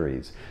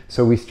factories.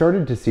 So we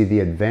started to see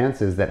the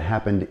advances that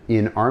happened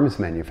in arms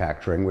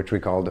manufacturing, which we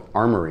called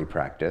armory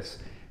practice,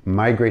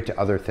 migrate to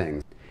other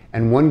things.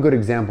 And one good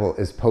example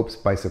is Pope's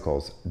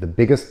Bicycles, the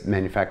biggest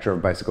manufacturer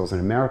of bicycles in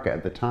America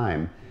at the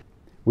time,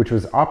 which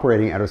was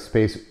operating out of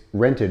space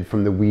rented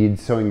from the Weed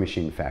sewing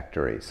machine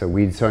factory. So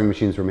Weed sewing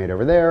machines were made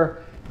over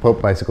there,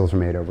 Pope bicycles were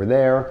made over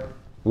there,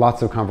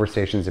 lots of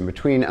conversations in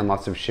between and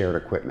lots of shared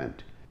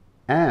equipment.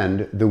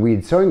 And the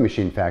Weed sewing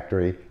machine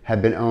factory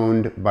had been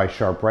owned by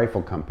Sharp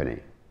Rifle Company.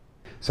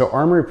 So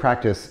armory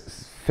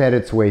practice fed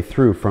its way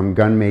through from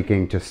gun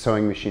making to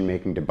sewing machine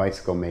making to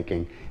bicycle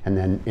making and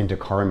then into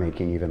car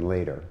making even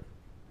later.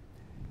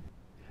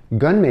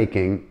 Gun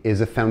making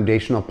is a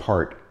foundational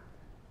part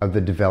of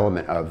the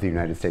development of the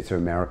United States of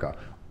America.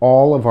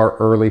 All of our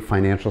early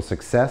financial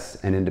success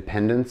and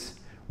independence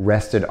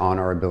rested on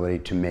our ability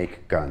to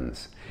make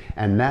guns.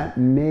 And that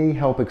may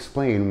help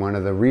explain one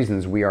of the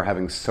reasons we are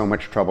having so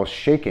much trouble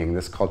shaking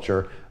this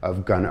culture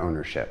of gun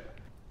ownership.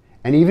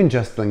 And even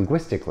just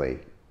linguistically,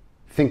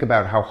 think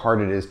about how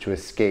hard it is to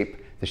escape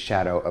the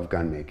shadow of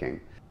gun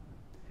making.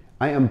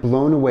 I am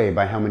blown away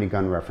by how many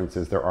gun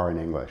references there are in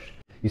English.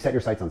 You set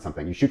your sights on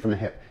something, you shoot from the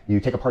hip, you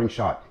take a parting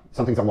shot,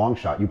 something's a long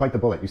shot, you bite the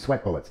bullet, you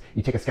sweat bullets,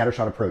 you take a scatter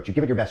shot approach, you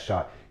give it your best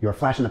shot, you're a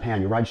flash in the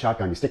pan, you ride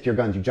shotgun, you stick to your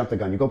guns, you jump the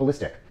gun, you go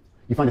ballistic.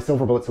 You find a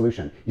silver bullet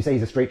solution. You say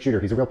he's a straight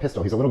shooter, he's a real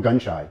pistol, he's a little gun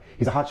shy,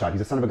 he's a hot shot,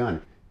 he's a son of a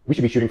gun. We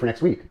should be shooting for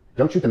next week.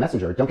 Don't shoot the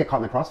messenger, don't get caught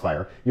in the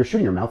crossfire. You're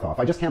shooting your mouth off,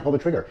 I just can't pull the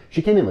trigger.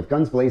 She came in with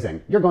guns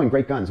blazing. You're going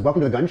great guns,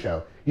 welcome to the gun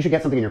show. You should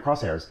get something in your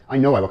crosshairs. I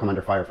know I will come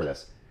under fire for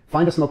this.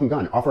 Find a smoking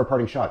gun, offer a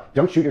parting shot.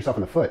 Don't shoot yourself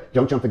in the foot,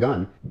 don't jump the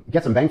gun.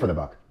 Get some bang for the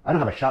buck. I don't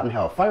have a shot in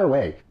hell, fire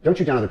away. Don't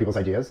shoot down other people's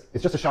ideas,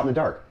 it's just a shot in the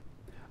dark.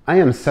 I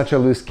am such a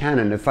loose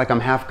cannon, it's like I'm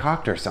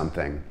half-cocked or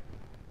something.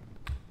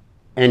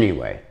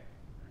 Anyway.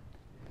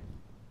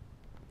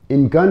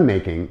 In gun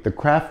making, the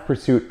craft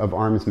pursuit of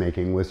arms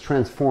making was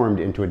transformed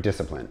into a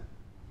discipline.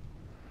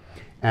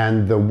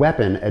 And the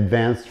weapon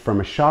advanced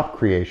from a shop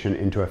creation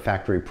into a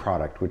factory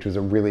product, which was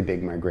a really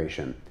big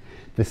migration.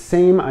 The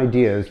same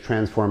ideas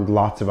transformed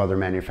lots of other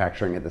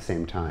manufacturing at the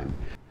same time.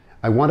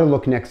 I want to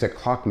look next at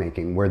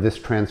clockmaking, where this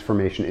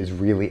transformation is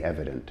really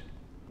evident.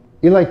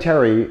 Eli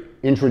Terry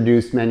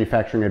introduced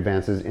manufacturing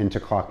advances into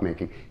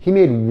clockmaking. He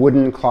made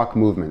wooden clock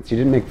movements. He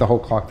didn't make the whole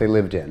clock they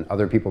lived in.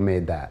 Other people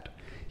made that.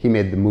 He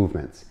made the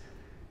movements.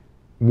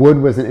 Wood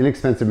was an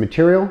inexpensive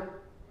material.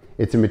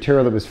 It's a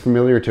material that was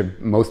familiar to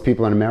most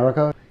people in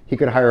America. He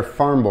could hire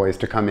farm boys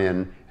to come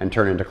in and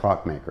turn into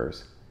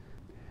clockmakers.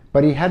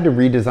 But he had to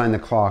redesign the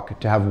clock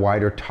to have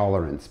wider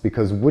tolerance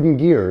because wooden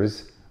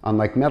gears,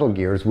 unlike metal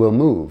gears, will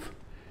move.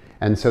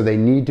 And so they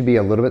need to be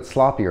a little bit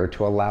sloppier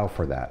to allow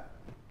for that.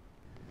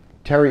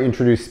 Terry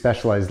introduced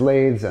specialized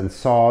lathes and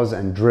saws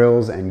and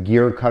drills and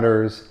gear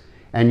cutters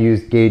and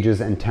used gauges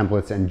and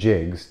templates and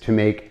jigs to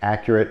make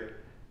accurate,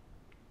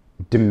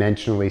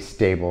 dimensionally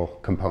stable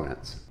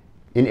components.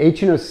 In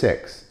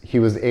 1806, he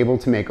was able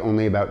to make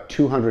only about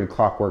 200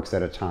 clockworks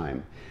at a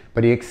time,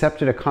 but he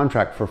accepted a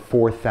contract for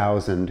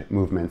 4,000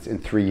 movements in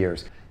 3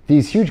 years.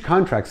 These huge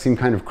contracts seem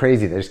kind of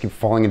crazy. They just keep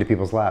falling into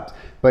people's laps.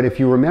 But if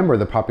you remember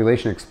the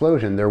population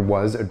explosion, there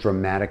was a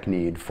dramatic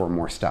need for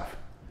more stuff.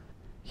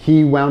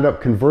 He wound up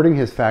converting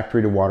his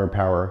factory to water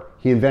power.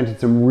 He invented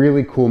some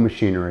really cool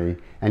machinery,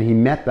 and he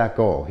met that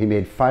goal. He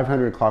made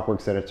 500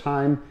 clockworks at a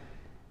time,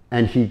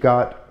 and he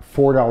got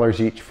 $4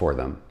 each for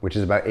them, which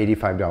is about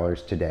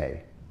 $85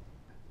 today.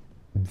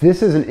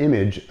 This is an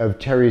image of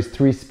Terry's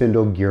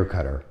 3-spindle gear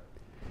cutter.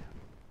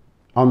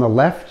 On the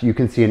left, you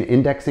can see an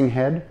indexing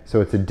head.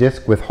 So it's a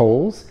disc with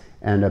holes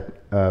and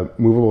a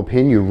movable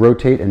pin. You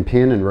rotate and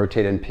pin and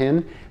rotate and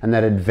pin, and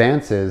that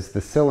advances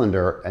the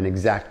cylinder an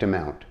exact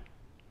amount,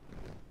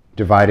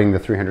 dividing the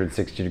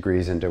 360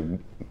 degrees into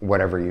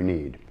whatever you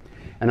need.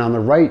 And on the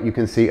right, you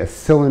can see a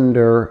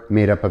cylinder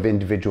made up of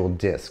individual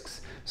discs.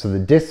 So the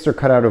discs are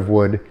cut out of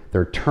wood,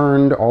 they're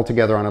turned all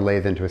together on a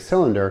lathe into a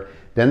cylinder,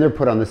 then they're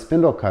put on the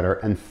spindle cutter,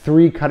 and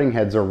 3 cutting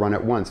heads are run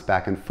at once,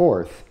 back and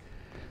forth.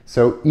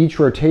 So each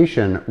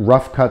rotation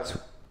rough cuts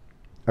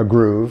a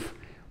groove,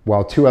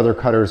 while 2 other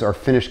cutters are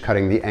finish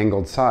cutting the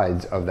angled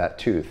sides of that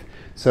tooth.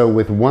 So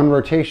with one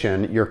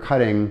rotation, you're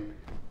cutting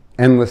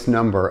endless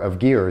number of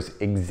gears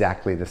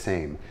exactly the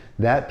same.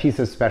 That piece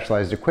of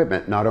specialized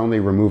equipment not only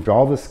removed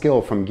all the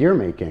skill from gear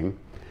making,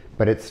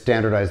 but it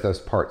standardized those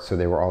parts so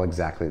they were all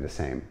exactly the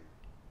same.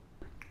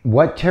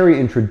 What Terry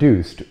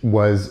introduced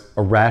was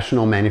a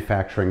rational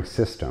manufacturing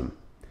system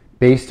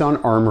based on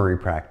armory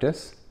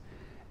practice,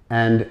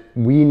 and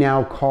we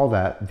now call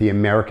that the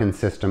American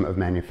system of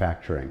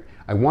manufacturing.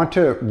 I want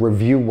to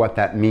review what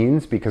that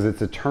means because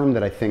it's a term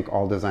that I think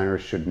all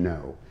designers should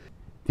know.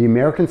 The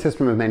American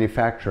system of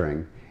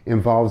manufacturing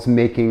involves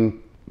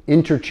making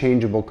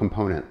interchangeable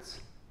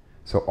components.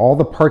 So all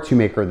the parts you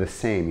make are the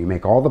same. You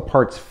make all the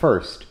parts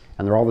first,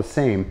 and they're all the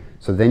same,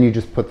 so then you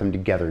just put them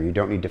together. You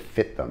don't need to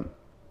fit them.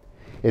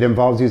 It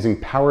involves using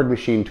powered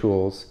machine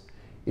tools,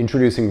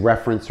 introducing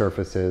reference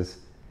surfaces,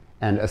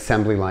 and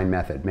assembly line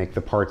method. Make the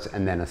parts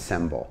and then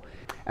assemble.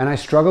 And I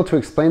struggle to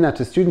explain that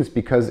to students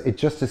because it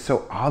just is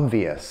so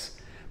obvious.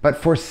 But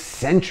for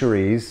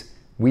centuries,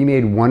 we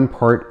made one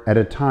part at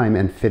a time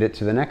and fit it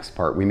to the next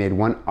part. We made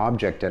one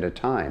object at a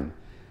time.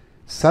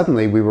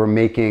 Suddenly, we were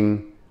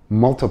making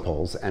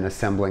multiples and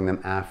assembling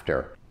them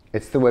after.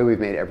 It's the way we've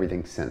made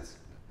everything since.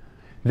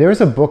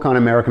 There's a book on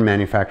American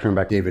manufacturing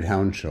by David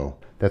Hounshell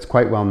that's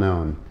quite well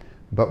known.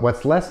 But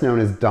what's less known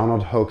is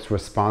Donald Hoke's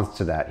response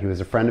to that. He was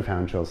a friend of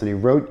Hounshell's, and he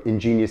wrote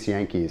Ingenious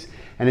Yankees.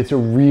 And it's a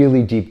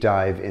really deep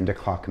dive into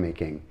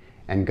clockmaking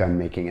and gun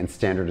making and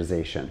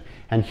standardization.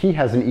 And he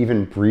has an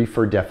even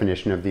briefer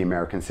definition of the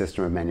American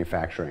system of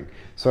manufacturing.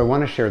 So I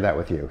want to share that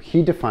with you.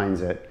 He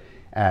defines it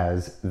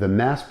as the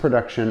mass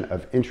production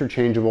of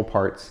interchangeable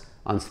parts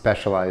on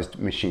specialized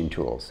machine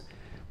tools,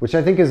 which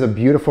I think is a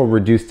beautiful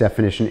reduced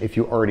definition if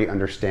you already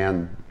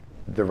understand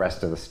the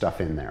rest of the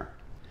stuff in there.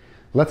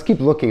 Let's keep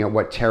looking at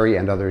what Terry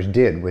and others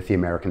did with the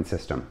American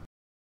system.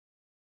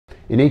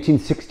 In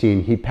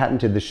 1816, he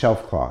patented the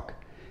shelf clock.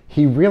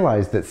 He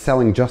realized that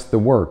selling just the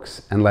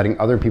works and letting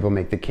other people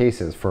make the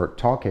cases for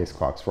tall case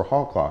clocks, for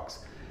hall clocks,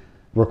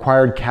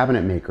 required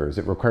cabinet makers.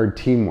 It required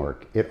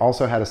teamwork. It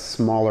also had a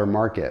smaller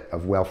market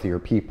of wealthier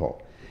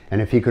people.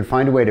 And if he could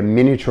find a way to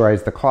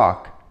miniaturize the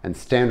clock and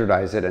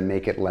standardize it and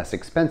make it less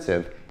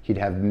expensive, he'd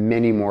have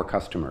many more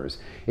customers.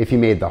 If he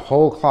made the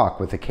whole clock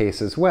with the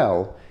case as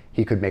well,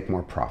 he could make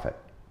more profit.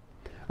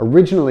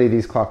 Originally,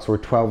 these clocks were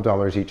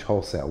 $12 each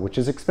wholesale, which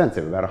is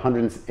expensive, about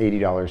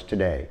 $180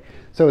 today.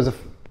 So it was a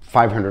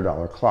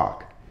 $500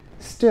 clock.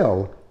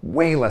 Still,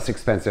 way less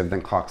expensive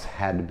than clocks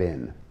had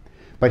been.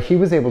 But he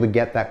was able to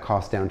get that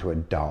cost down to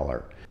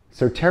 $1.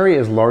 So Terry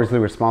is largely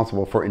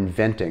responsible for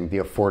inventing the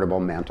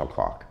affordable mantel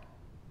clock.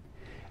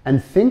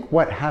 And think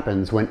what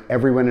happens when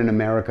everyone in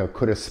America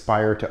could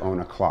aspire to own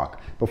a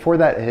clock. Before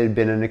that, it had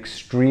been an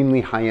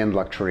extremely high-end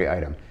luxury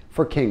item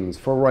for kings,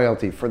 for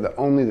royalty, for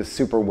only the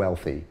super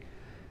wealthy.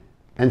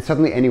 And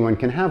suddenly anyone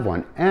can have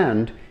one.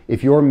 And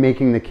if you're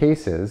making the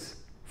cases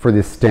for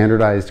this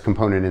standardized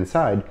component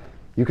inside,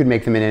 you could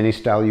make them in any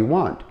style you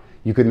want.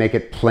 You could make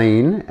it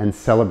plain and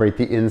celebrate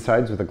the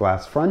insides with a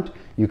glass front.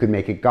 You could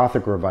make it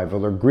Gothic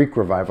Revival or Greek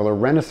Revival or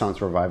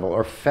Renaissance Revival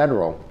or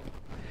Federal.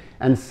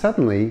 And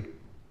suddenly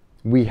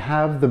we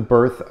have the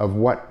birth of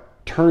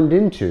what turned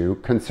into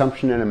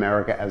consumption in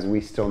America as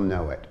we still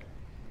know it.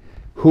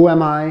 Who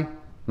am I?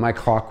 My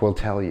clock will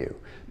tell you.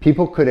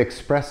 People could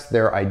express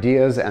their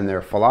ideas and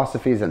their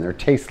philosophies and their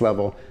taste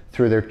level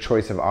through their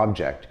choice of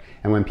object.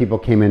 And when people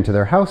came into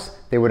their house,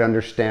 they would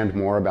understand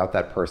more about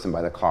that person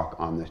by the clock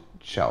on the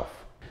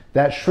shelf.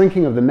 That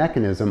shrinking of the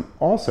mechanism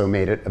also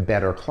made it a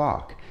better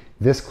clock.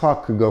 This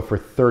clock could go for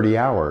 30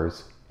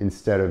 hours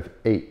instead of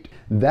 8.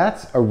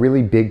 That's a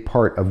really big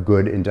part of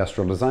good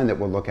industrial design that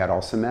we'll look at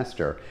all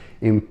semester.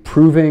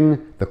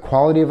 Improving the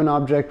quality of an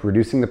object,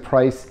 reducing the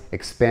price,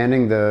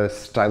 expanding the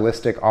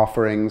stylistic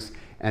offerings,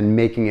 and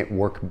making it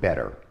work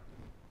better.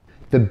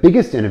 The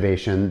biggest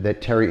innovation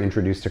that Terry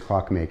introduced to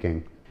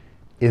clockmaking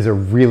is a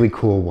really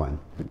cool one.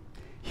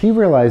 He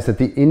realized that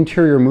the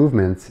interior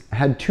movements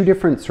had two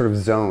different sort of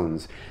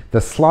zones.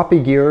 The sloppy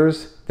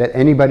gears that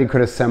anybody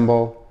could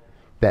assemble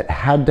that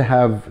had to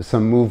have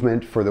some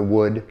movement for the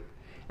wood,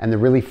 and the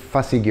really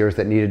fussy gears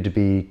that needed to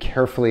be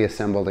carefully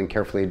assembled and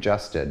carefully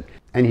adjusted.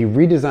 And he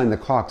redesigned the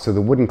clock so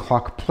the wooden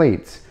clock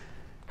plates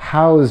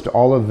housed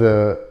all of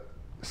the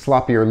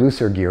sloppier,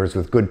 looser gears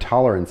with good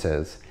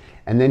tolerances.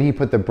 And then he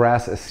put the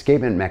brass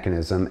escapement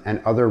mechanism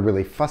and other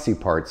really fussy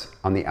parts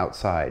on the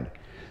outside.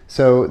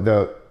 So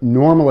the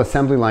normal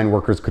assembly line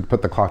workers could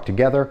put the clock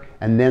together,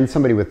 and then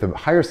somebody with the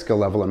higher skill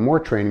level and more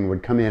training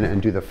would come in and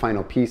do the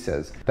final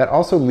pieces. That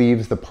also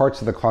leaves the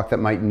parts of the clock that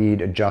might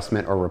need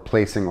adjustment or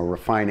replacing or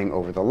refining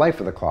over the life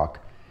of the clock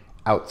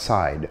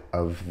outside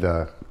of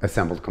the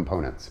assembled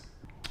components.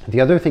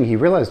 The other thing he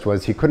realized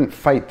was he couldn't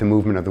fight the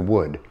movement of the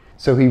wood,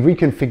 so he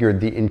reconfigured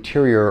the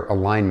interior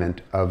alignment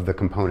of the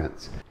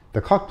components.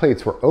 The clock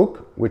plates were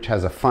oak, which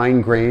has a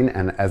fine grain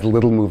and as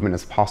little movement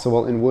as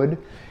possible in wood,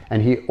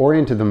 and he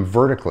oriented them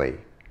vertically.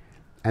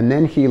 And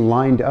then he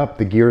lined up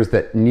the gears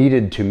that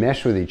needed to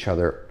mesh with each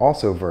other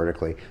also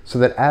vertically, so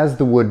that as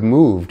the wood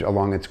moved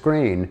along its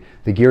grain,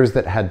 the gears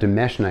that had to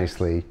mesh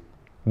nicely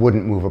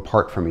wouldn't move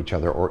apart from each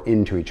other or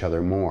into each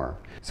other more.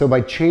 So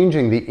by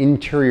changing the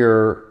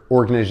interior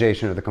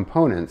organization of the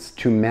components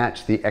to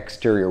match the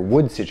exterior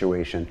wood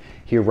situation,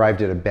 he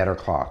arrived at a better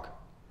clock.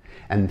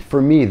 And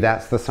for me,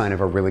 that's the sign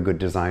of a really good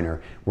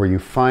designer, where you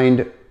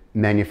find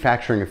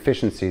manufacturing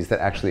efficiencies that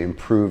actually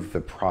improve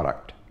the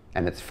product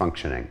and its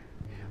functioning.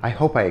 I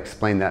hope I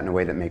explained that in a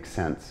way that makes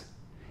sense.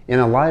 In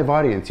a live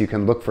audience, you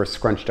can look for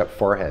scrunched up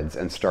foreheads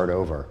and start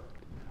over.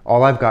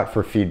 All I've got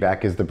for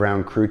feedback is the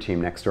Brown crew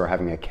team next door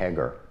having a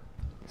kegger.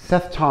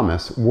 Seth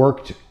Thomas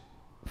worked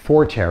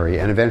for Terry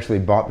and eventually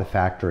bought the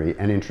factory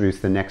and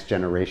introduced the next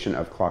generation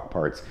of clock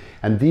parts.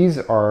 And these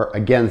are,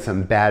 again,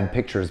 some bad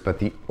pictures, but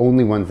the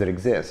only ones that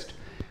exist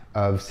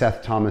of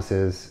Seth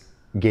Thomas's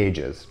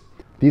gauges.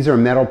 These are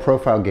metal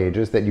profile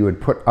gauges that you would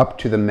put up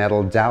to the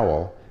metal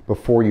dowel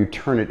before you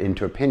turn it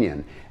into a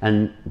pinion.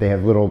 And they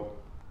have little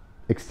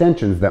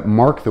extensions that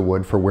mark the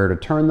wood for where to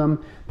turn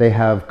them. They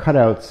have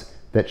cutouts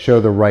that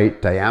show the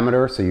right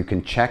diameter, so you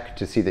can check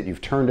to see that you've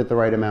turned it the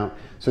right amount.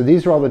 So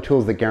these are all the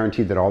tools that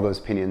guaranteed that all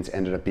those pinions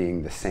ended up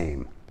being the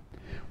same.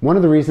 One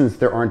of the reasons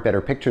there aren't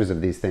better pictures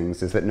of these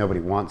things is that nobody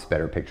wants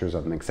better pictures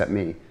of them except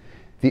me.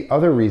 The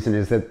other reason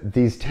is that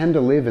these tend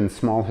to live in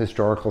small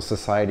historical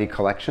society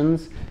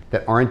collections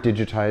that aren't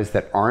digitized,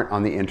 that aren't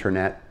on the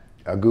internet.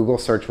 A Google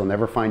search will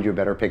never find you a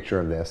better picture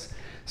of this.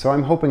 So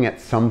I'm hoping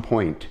at some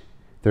point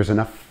there's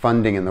enough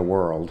funding in the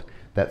world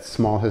that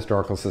small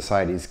historical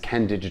societies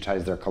can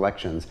digitize their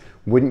collections.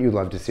 Wouldn't you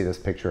love to see this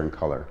picture in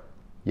color?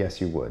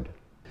 Yes, you would.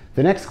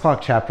 The next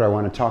clock chapter I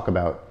want to talk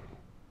about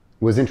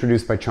was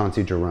introduced by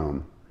Chauncey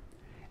Jerome.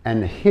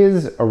 And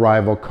his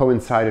arrival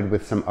coincided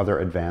with some other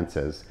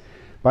advances.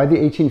 By the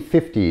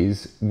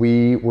 1850s,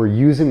 we were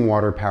using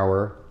water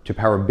power to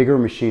power bigger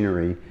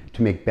machinery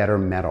to make better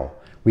metal.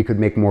 We could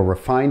make more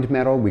refined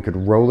metal, we could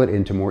roll it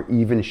into more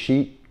even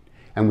sheet,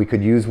 and we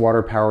could use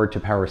water power to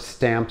power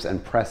stamps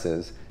and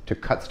presses to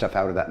cut stuff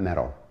out of that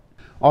metal.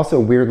 Also,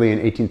 weirdly, in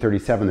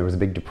 1837, there was a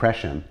big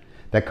depression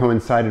that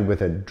coincided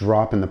with a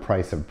drop in the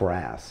price of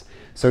brass.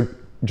 So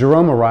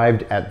Jerome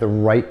arrived at the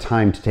right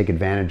time to take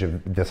advantage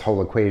of this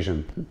whole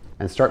equation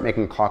and start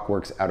making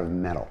clockworks out of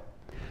metal.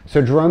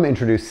 So Jerome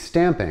introduced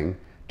stamping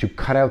to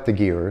cut out the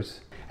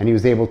gears, and he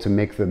was able to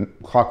make the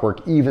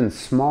clockwork even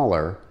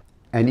smaller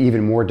and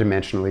even more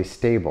dimensionally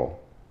stable.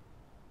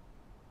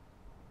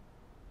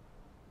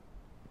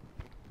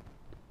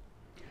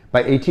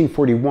 By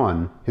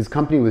 1841, his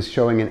company was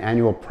showing an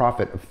annual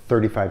profit of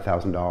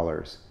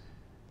 $35,000.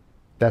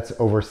 That's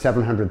over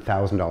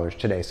 $700,000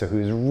 today, so he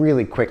was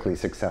really quickly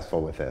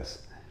successful with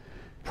this,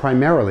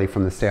 primarily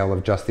from the sale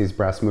of just these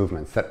brass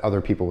movements that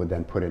other people would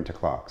then put into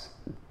clocks.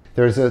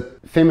 There's a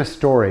famous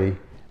story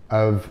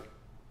of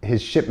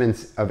his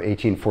shipments of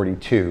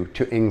 1842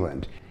 to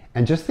England,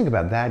 And just think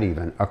about that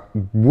even. A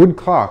wood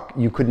clock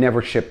you could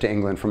never ship to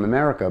England from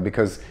America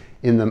because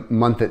in the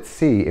month at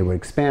sea it would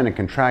expand and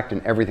contract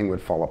and everything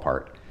would fall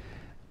apart.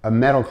 A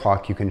metal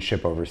clock you can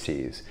ship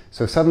overseas.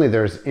 So suddenly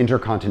there's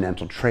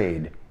intercontinental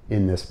trade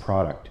in this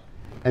product.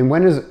 And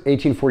when his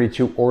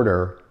 1842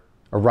 order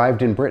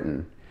arrived in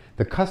Britain,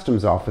 the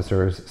customs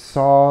officers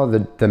saw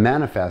the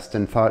manifest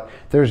and thought,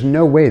 there's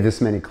no way this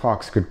many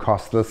clocks could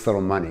cost this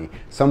little money.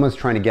 Someone's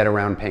trying to get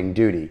around paying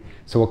duty.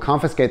 So we'll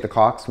confiscate the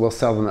clocks, we'll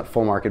sell them at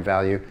full market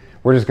value.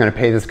 We're just going to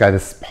pay this guy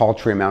this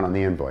paltry amount on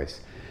the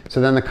invoice. So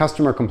then the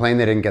customer complained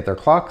they didn't get their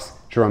clocks.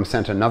 Jerome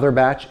sent another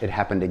batch. It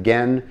happened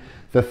again.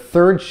 The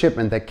third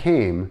shipment that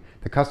came,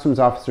 the customs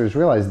officers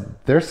realized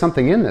there's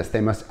something in this.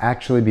 They must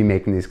actually be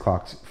making these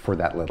clocks for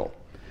that little.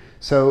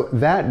 So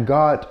that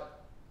got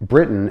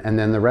Britain and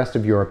then the rest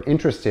of Europe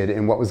interested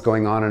in what was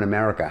going on in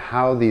America,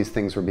 how these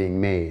things were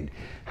being made,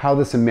 how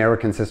this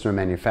American system of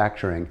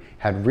manufacturing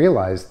had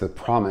realized the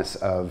promise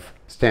of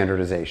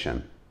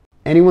standardization.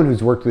 Anyone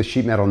who's worked with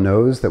sheet metal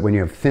knows that when you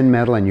have thin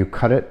metal and you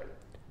cut it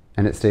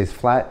and it stays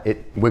flat,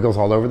 it wiggles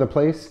all over the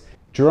place.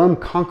 Jerome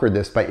conquered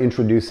this by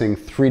introducing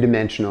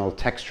three-dimensional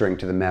texturing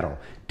to the metal,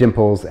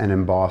 dimples and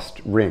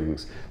embossed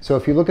rings. So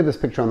if you look at this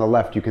picture on the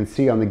left, you can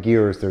see on the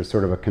gears there's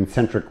sort of a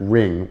concentric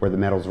ring where the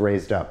metal's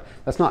raised up.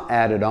 That's not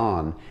added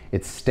on,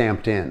 it's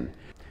stamped in.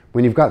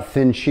 When you've got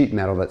thin sheet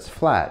metal that's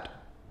flat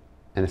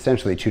and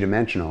essentially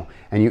two-dimensional,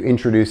 and you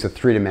introduce a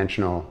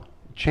three-dimensional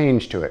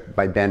change to it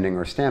by bending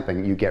or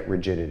stamping, you get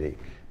rigidity.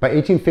 By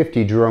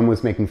 1850, Jerome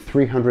was making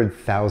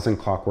 300,000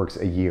 clockworks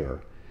a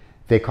year.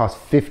 They cost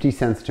 50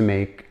 cents to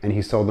make, and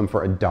he sold them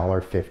for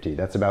 $1.50.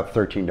 That's about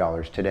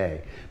 $13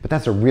 today. But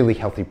that's a really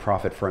healthy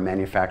profit for a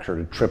manufacturer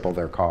to triple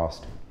their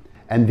cost.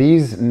 And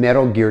these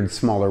metal-geared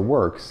smaller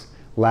works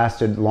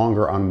lasted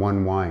longer on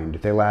one wind.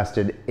 They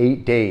lasted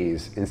 8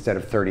 days instead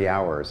of 30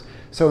 hours.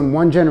 So in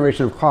one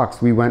generation of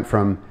clocks, we went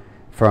from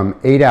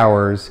 8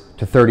 hours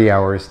to 30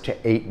 hours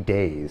to 8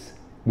 days,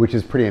 which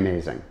is pretty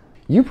amazing.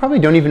 You probably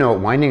don't even know what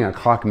winding a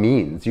clock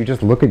means. You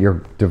just look at your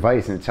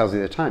device and it tells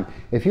you the time.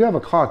 If you have a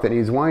clock that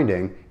needs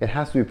winding, it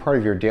has to be part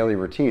of your daily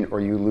routine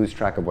or you lose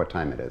track of what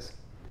time it is.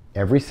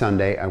 Every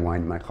Sunday, I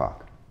wind my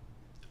clock.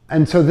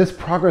 And so this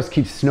progress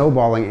keeps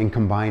snowballing and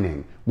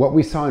combining. What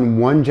we saw in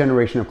one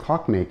generation of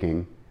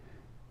clockmaking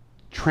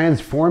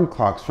transformed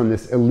clocks from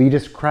this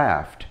elitist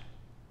craft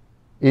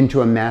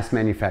into a mass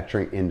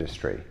manufacturing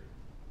industry.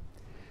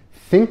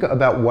 Think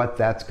about what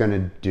that's going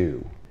to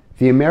do.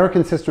 The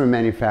American system of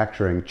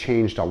manufacturing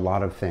changed a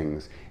lot of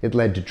things. It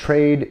led to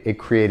trade, it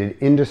created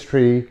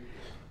industry,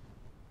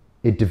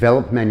 it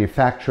developed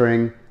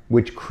manufacturing,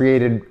 which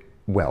created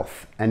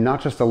wealth. And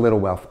not just a little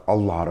wealth, a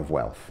lot of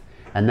wealth.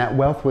 And that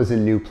wealth was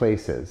in new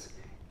places.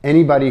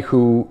 Anybody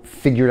who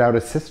figured out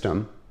a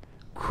system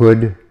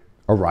could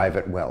arrive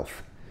at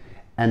wealth.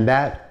 And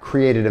that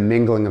created a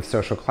mingling of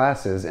social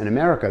classes in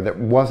America that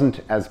wasn't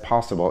as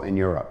possible in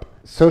Europe.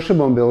 Social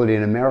mobility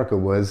in America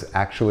was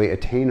actually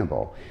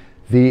attainable.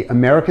 The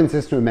American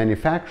system of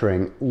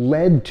manufacturing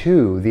led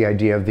to the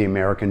idea of the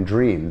American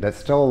dream that's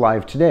still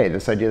alive today,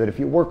 this idea that if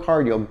you work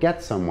hard, you'll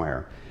get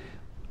somewhere.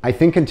 I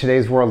think in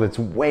today's world it's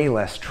way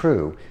less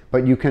true,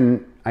 but you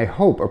can, I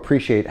hope,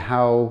 appreciate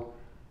how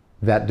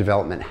that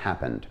development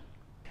happened.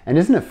 And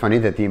isn't it funny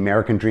that the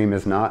American dream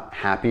is not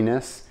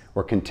happiness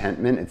or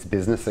contentment, it's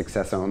business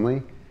success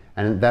only?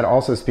 And that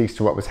also speaks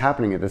to what was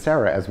happening at this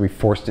era as we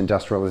forced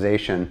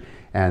industrialization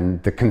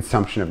and the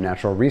consumption of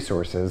natural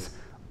resources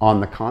on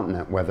the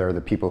continent, whether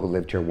the people who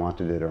lived here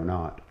wanted it or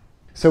not.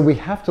 So we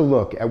have to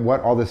look at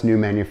what all this new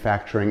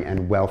manufacturing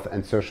and wealth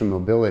and social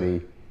mobility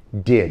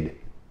did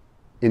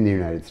in the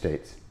United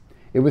States.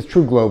 It was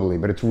true globally,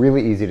 but it's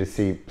really easy to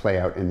see play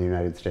out in the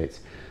United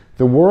States.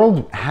 The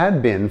world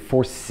had been,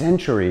 for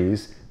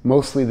centuries,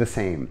 mostly the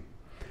same.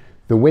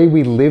 The way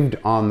we lived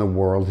on the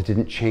world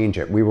didn't change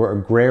it. We were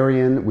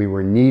agrarian, we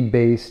were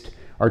need-based,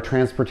 our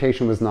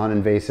transportation was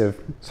non-invasive.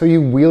 So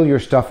you wheel your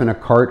stuff in a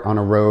cart on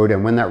a road,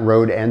 and when that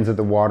road ends at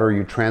the water,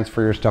 you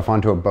transfer your stuff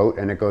onto a boat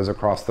and it goes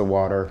across the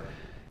water.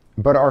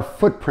 But our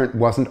footprint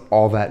wasn't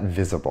all that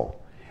visible.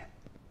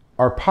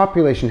 Our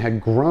population had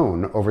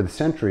grown over the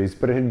centuries,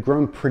 but it had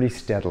grown pretty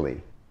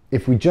steadily.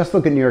 If we just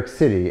look at New York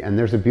City, and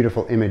there's a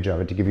beautiful image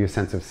of it to give you a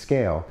sense of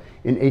scale,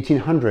 in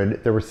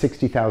 1800, there were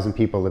 60,000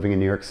 people living in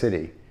New York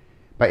City.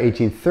 By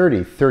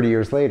 1830, 30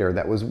 years later,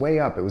 that was way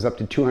up. It was up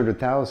to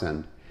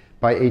 200,000.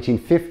 By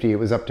 1850, it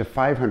was up to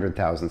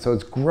 500,000. So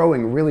it's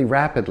growing really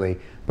rapidly,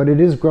 but it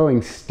is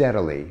growing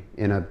steadily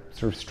in a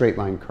sort of straight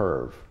line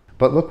curve.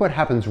 But look what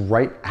happens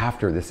right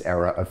after this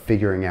era of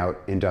figuring out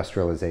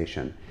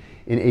industrialization.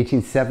 In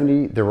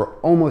 1870, there were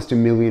almost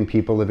 1 million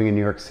people living in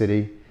New York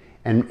City.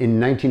 And in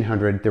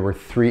 1900, there were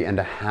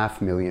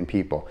 3.5 million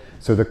people.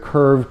 So the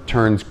curve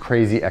turns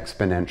crazy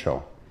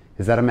exponential.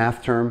 Is that a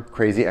math term?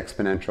 Crazy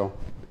exponential?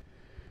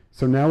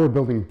 So now we're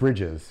building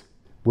bridges.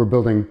 We're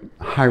building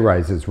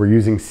high-rises, we're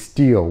using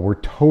steel,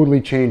 we're totally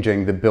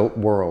changing the built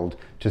world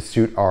to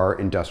suit our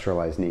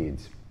industrialized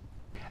needs.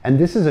 And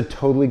this is a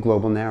totally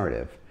global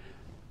narrative.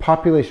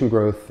 Population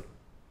growth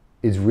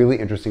is really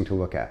interesting to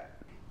look at.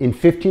 In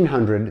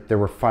 1500, there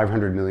were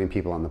 500 million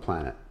people on the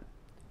planet.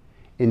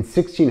 In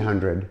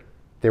 1600,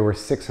 there were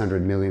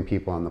 600 million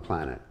people on the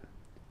planet.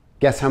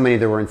 Guess how many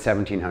there were in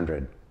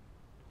 1700?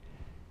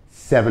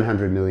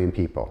 700 million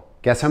people.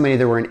 Guess how many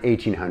there were in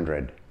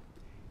 1800?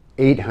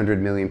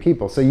 800 million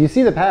people. So you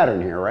see the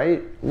pattern here,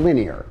 right?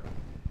 Linear.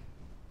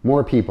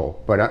 More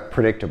people, but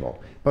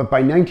predictable. But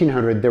by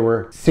 1900, there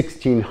were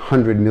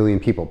 1,600 million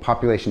people.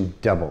 Population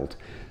doubled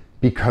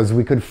because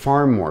we could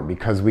farm more,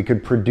 because we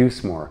could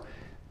produce more,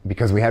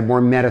 because we had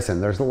more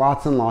medicine. There's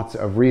lots and lots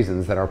of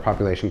reasons that our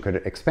population could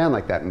expand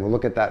like that. And we'll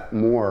look at that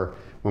more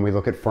when we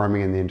look at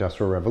farming in the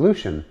Industrial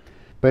Revolution.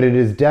 But it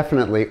is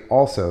definitely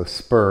also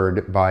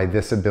spurred by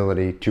this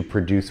ability to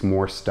produce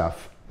more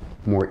stuff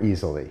more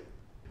easily.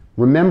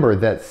 Remember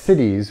that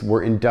cities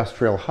were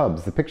industrial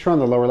hubs. The picture on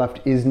the lower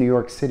left is New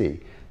York City.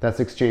 That's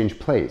Exchange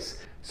Place.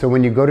 So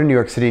when you go to New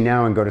York City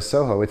now and go to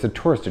Soho, it's a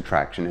tourist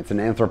attraction, it's an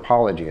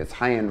anthropology, it's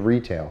high-end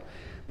retail.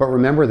 But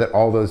remember that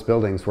all those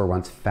buildings were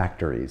once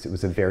factories. It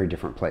was a very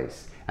different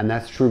place. And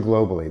that's true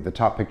globally. The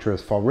top picture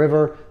is Fall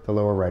River, the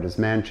lower right is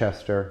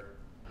Manchester.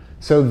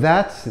 So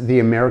that's the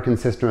American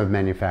system of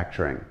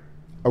manufacturing.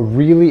 A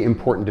really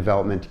important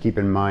development to keep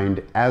in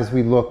mind as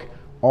we look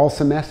all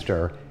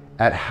semester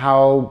at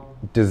how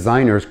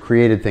designers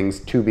created things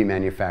to be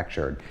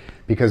manufactured.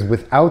 Because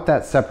without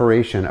that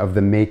separation of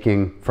the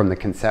making from the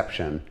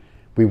conception,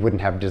 we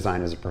wouldn't have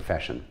design as a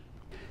profession.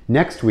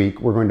 Next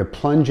week, we're going to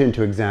plunge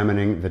into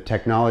examining the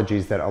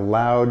technologies that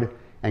allowed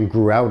and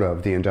grew out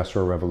of the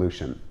Industrial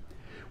Revolution.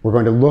 We're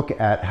going to look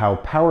at how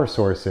power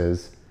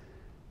sources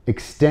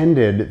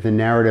extended the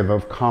narrative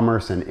of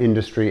commerce and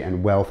industry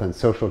and wealth and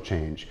social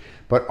change,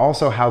 but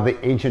also how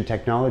the ancient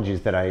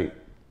technologies that I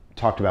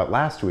talked about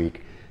last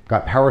week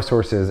got power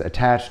sources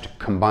attached,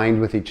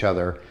 combined with each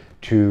other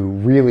to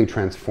really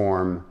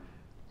transform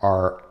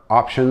our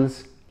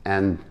options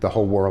and the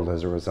whole world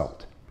as a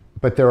result.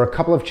 But there are a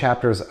couple of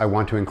chapters I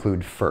want to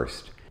include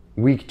first.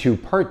 Week 2,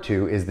 Part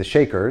 2 is the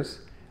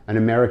Shakers, an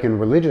American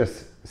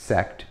religious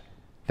sect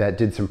that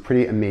did some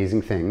pretty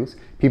amazing things.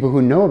 People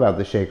who know about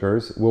the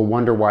Shakers will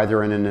wonder why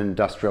they're in an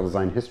industrial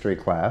design history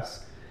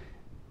class.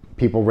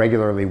 People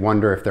regularly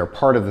wonder if they're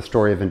part of the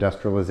story of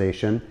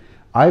industrialization.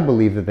 I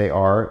believe that they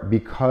are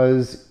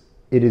because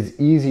it is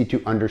easy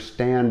to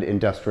understand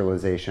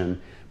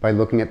industrialization by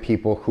looking at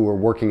people who were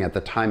working at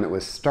the time it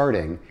was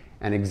starting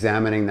and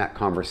examining that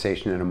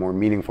conversation in a more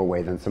meaningful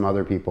way than some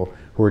other people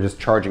who were just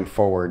charging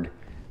forward,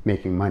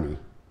 making money.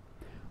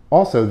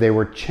 Also, they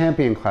were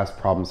champion class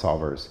problem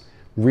solvers,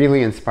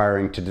 really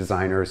inspiring to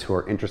designers who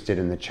are interested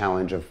in the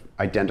challenge of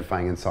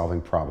identifying and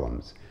solving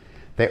problems.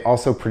 They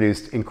also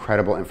produced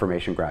incredible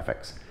information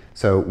graphics.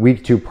 So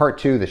week 2, Part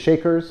 2, the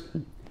Shakers.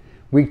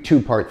 Week 2,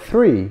 Part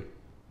 3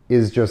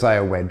 is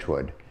Josiah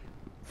Wedgwood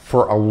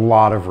for a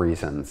lot of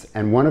reasons.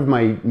 And one of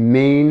my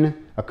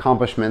main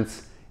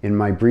accomplishments in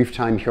my brief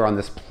time here on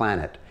this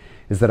planet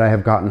is that I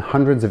have gotten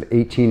hundreds of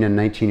 18 and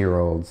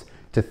 19-year-olds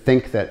to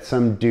think that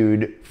some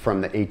dude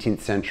from the 18th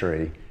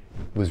century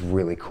was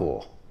really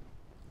cool.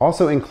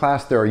 Also in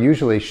class, there are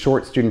usually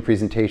short student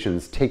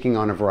presentations taking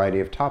on a variety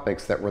of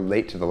topics that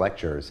relate to the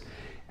lectures,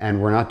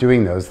 and we're not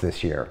doing those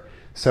this year.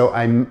 So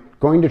I'm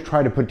going to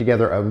try to put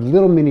together a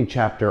little mini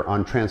chapter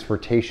on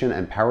transportation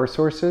and power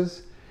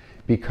sources,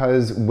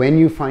 because when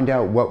you find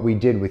out what we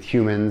did with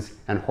humans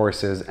and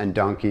horses and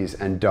donkeys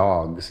and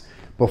dogs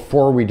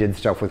before we did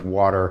stuff with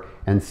water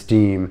and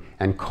steam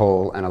and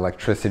coal and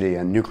electricity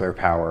and nuclear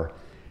power,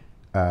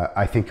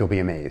 I think you'll be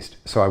amazed.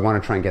 So I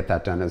want to try and get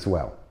that done as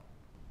well.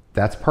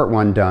 That's Part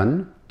 1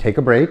 done. Take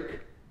a break,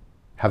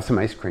 have some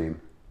ice cream,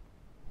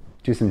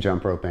 do some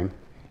jump roping,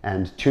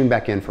 and tune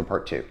back in for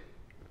Part 2.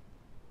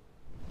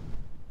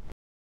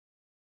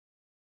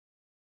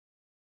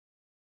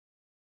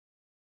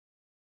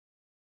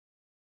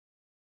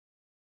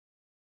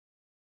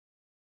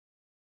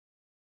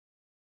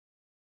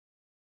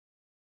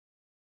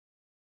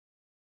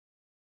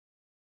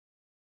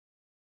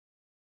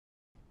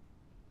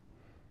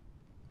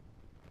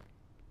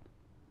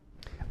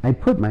 I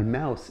put my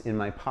mouse in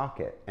my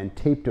pocket and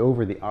taped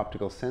over the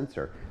optical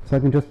sensor so I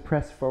can just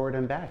press forward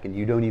and back and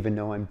you don't even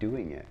know I'm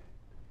doing it.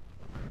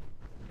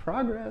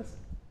 Progress.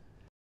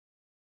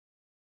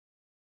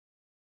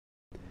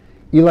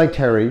 Eli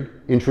Terry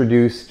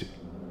introduced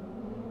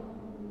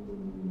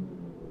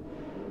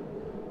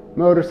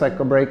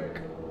motorcycle brake.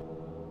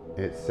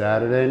 It's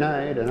Saturday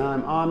night and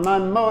I'm on my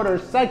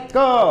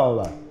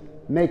motorcycle,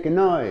 making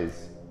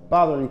noise,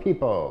 bothering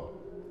people.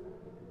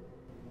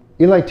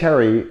 Eli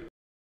Terry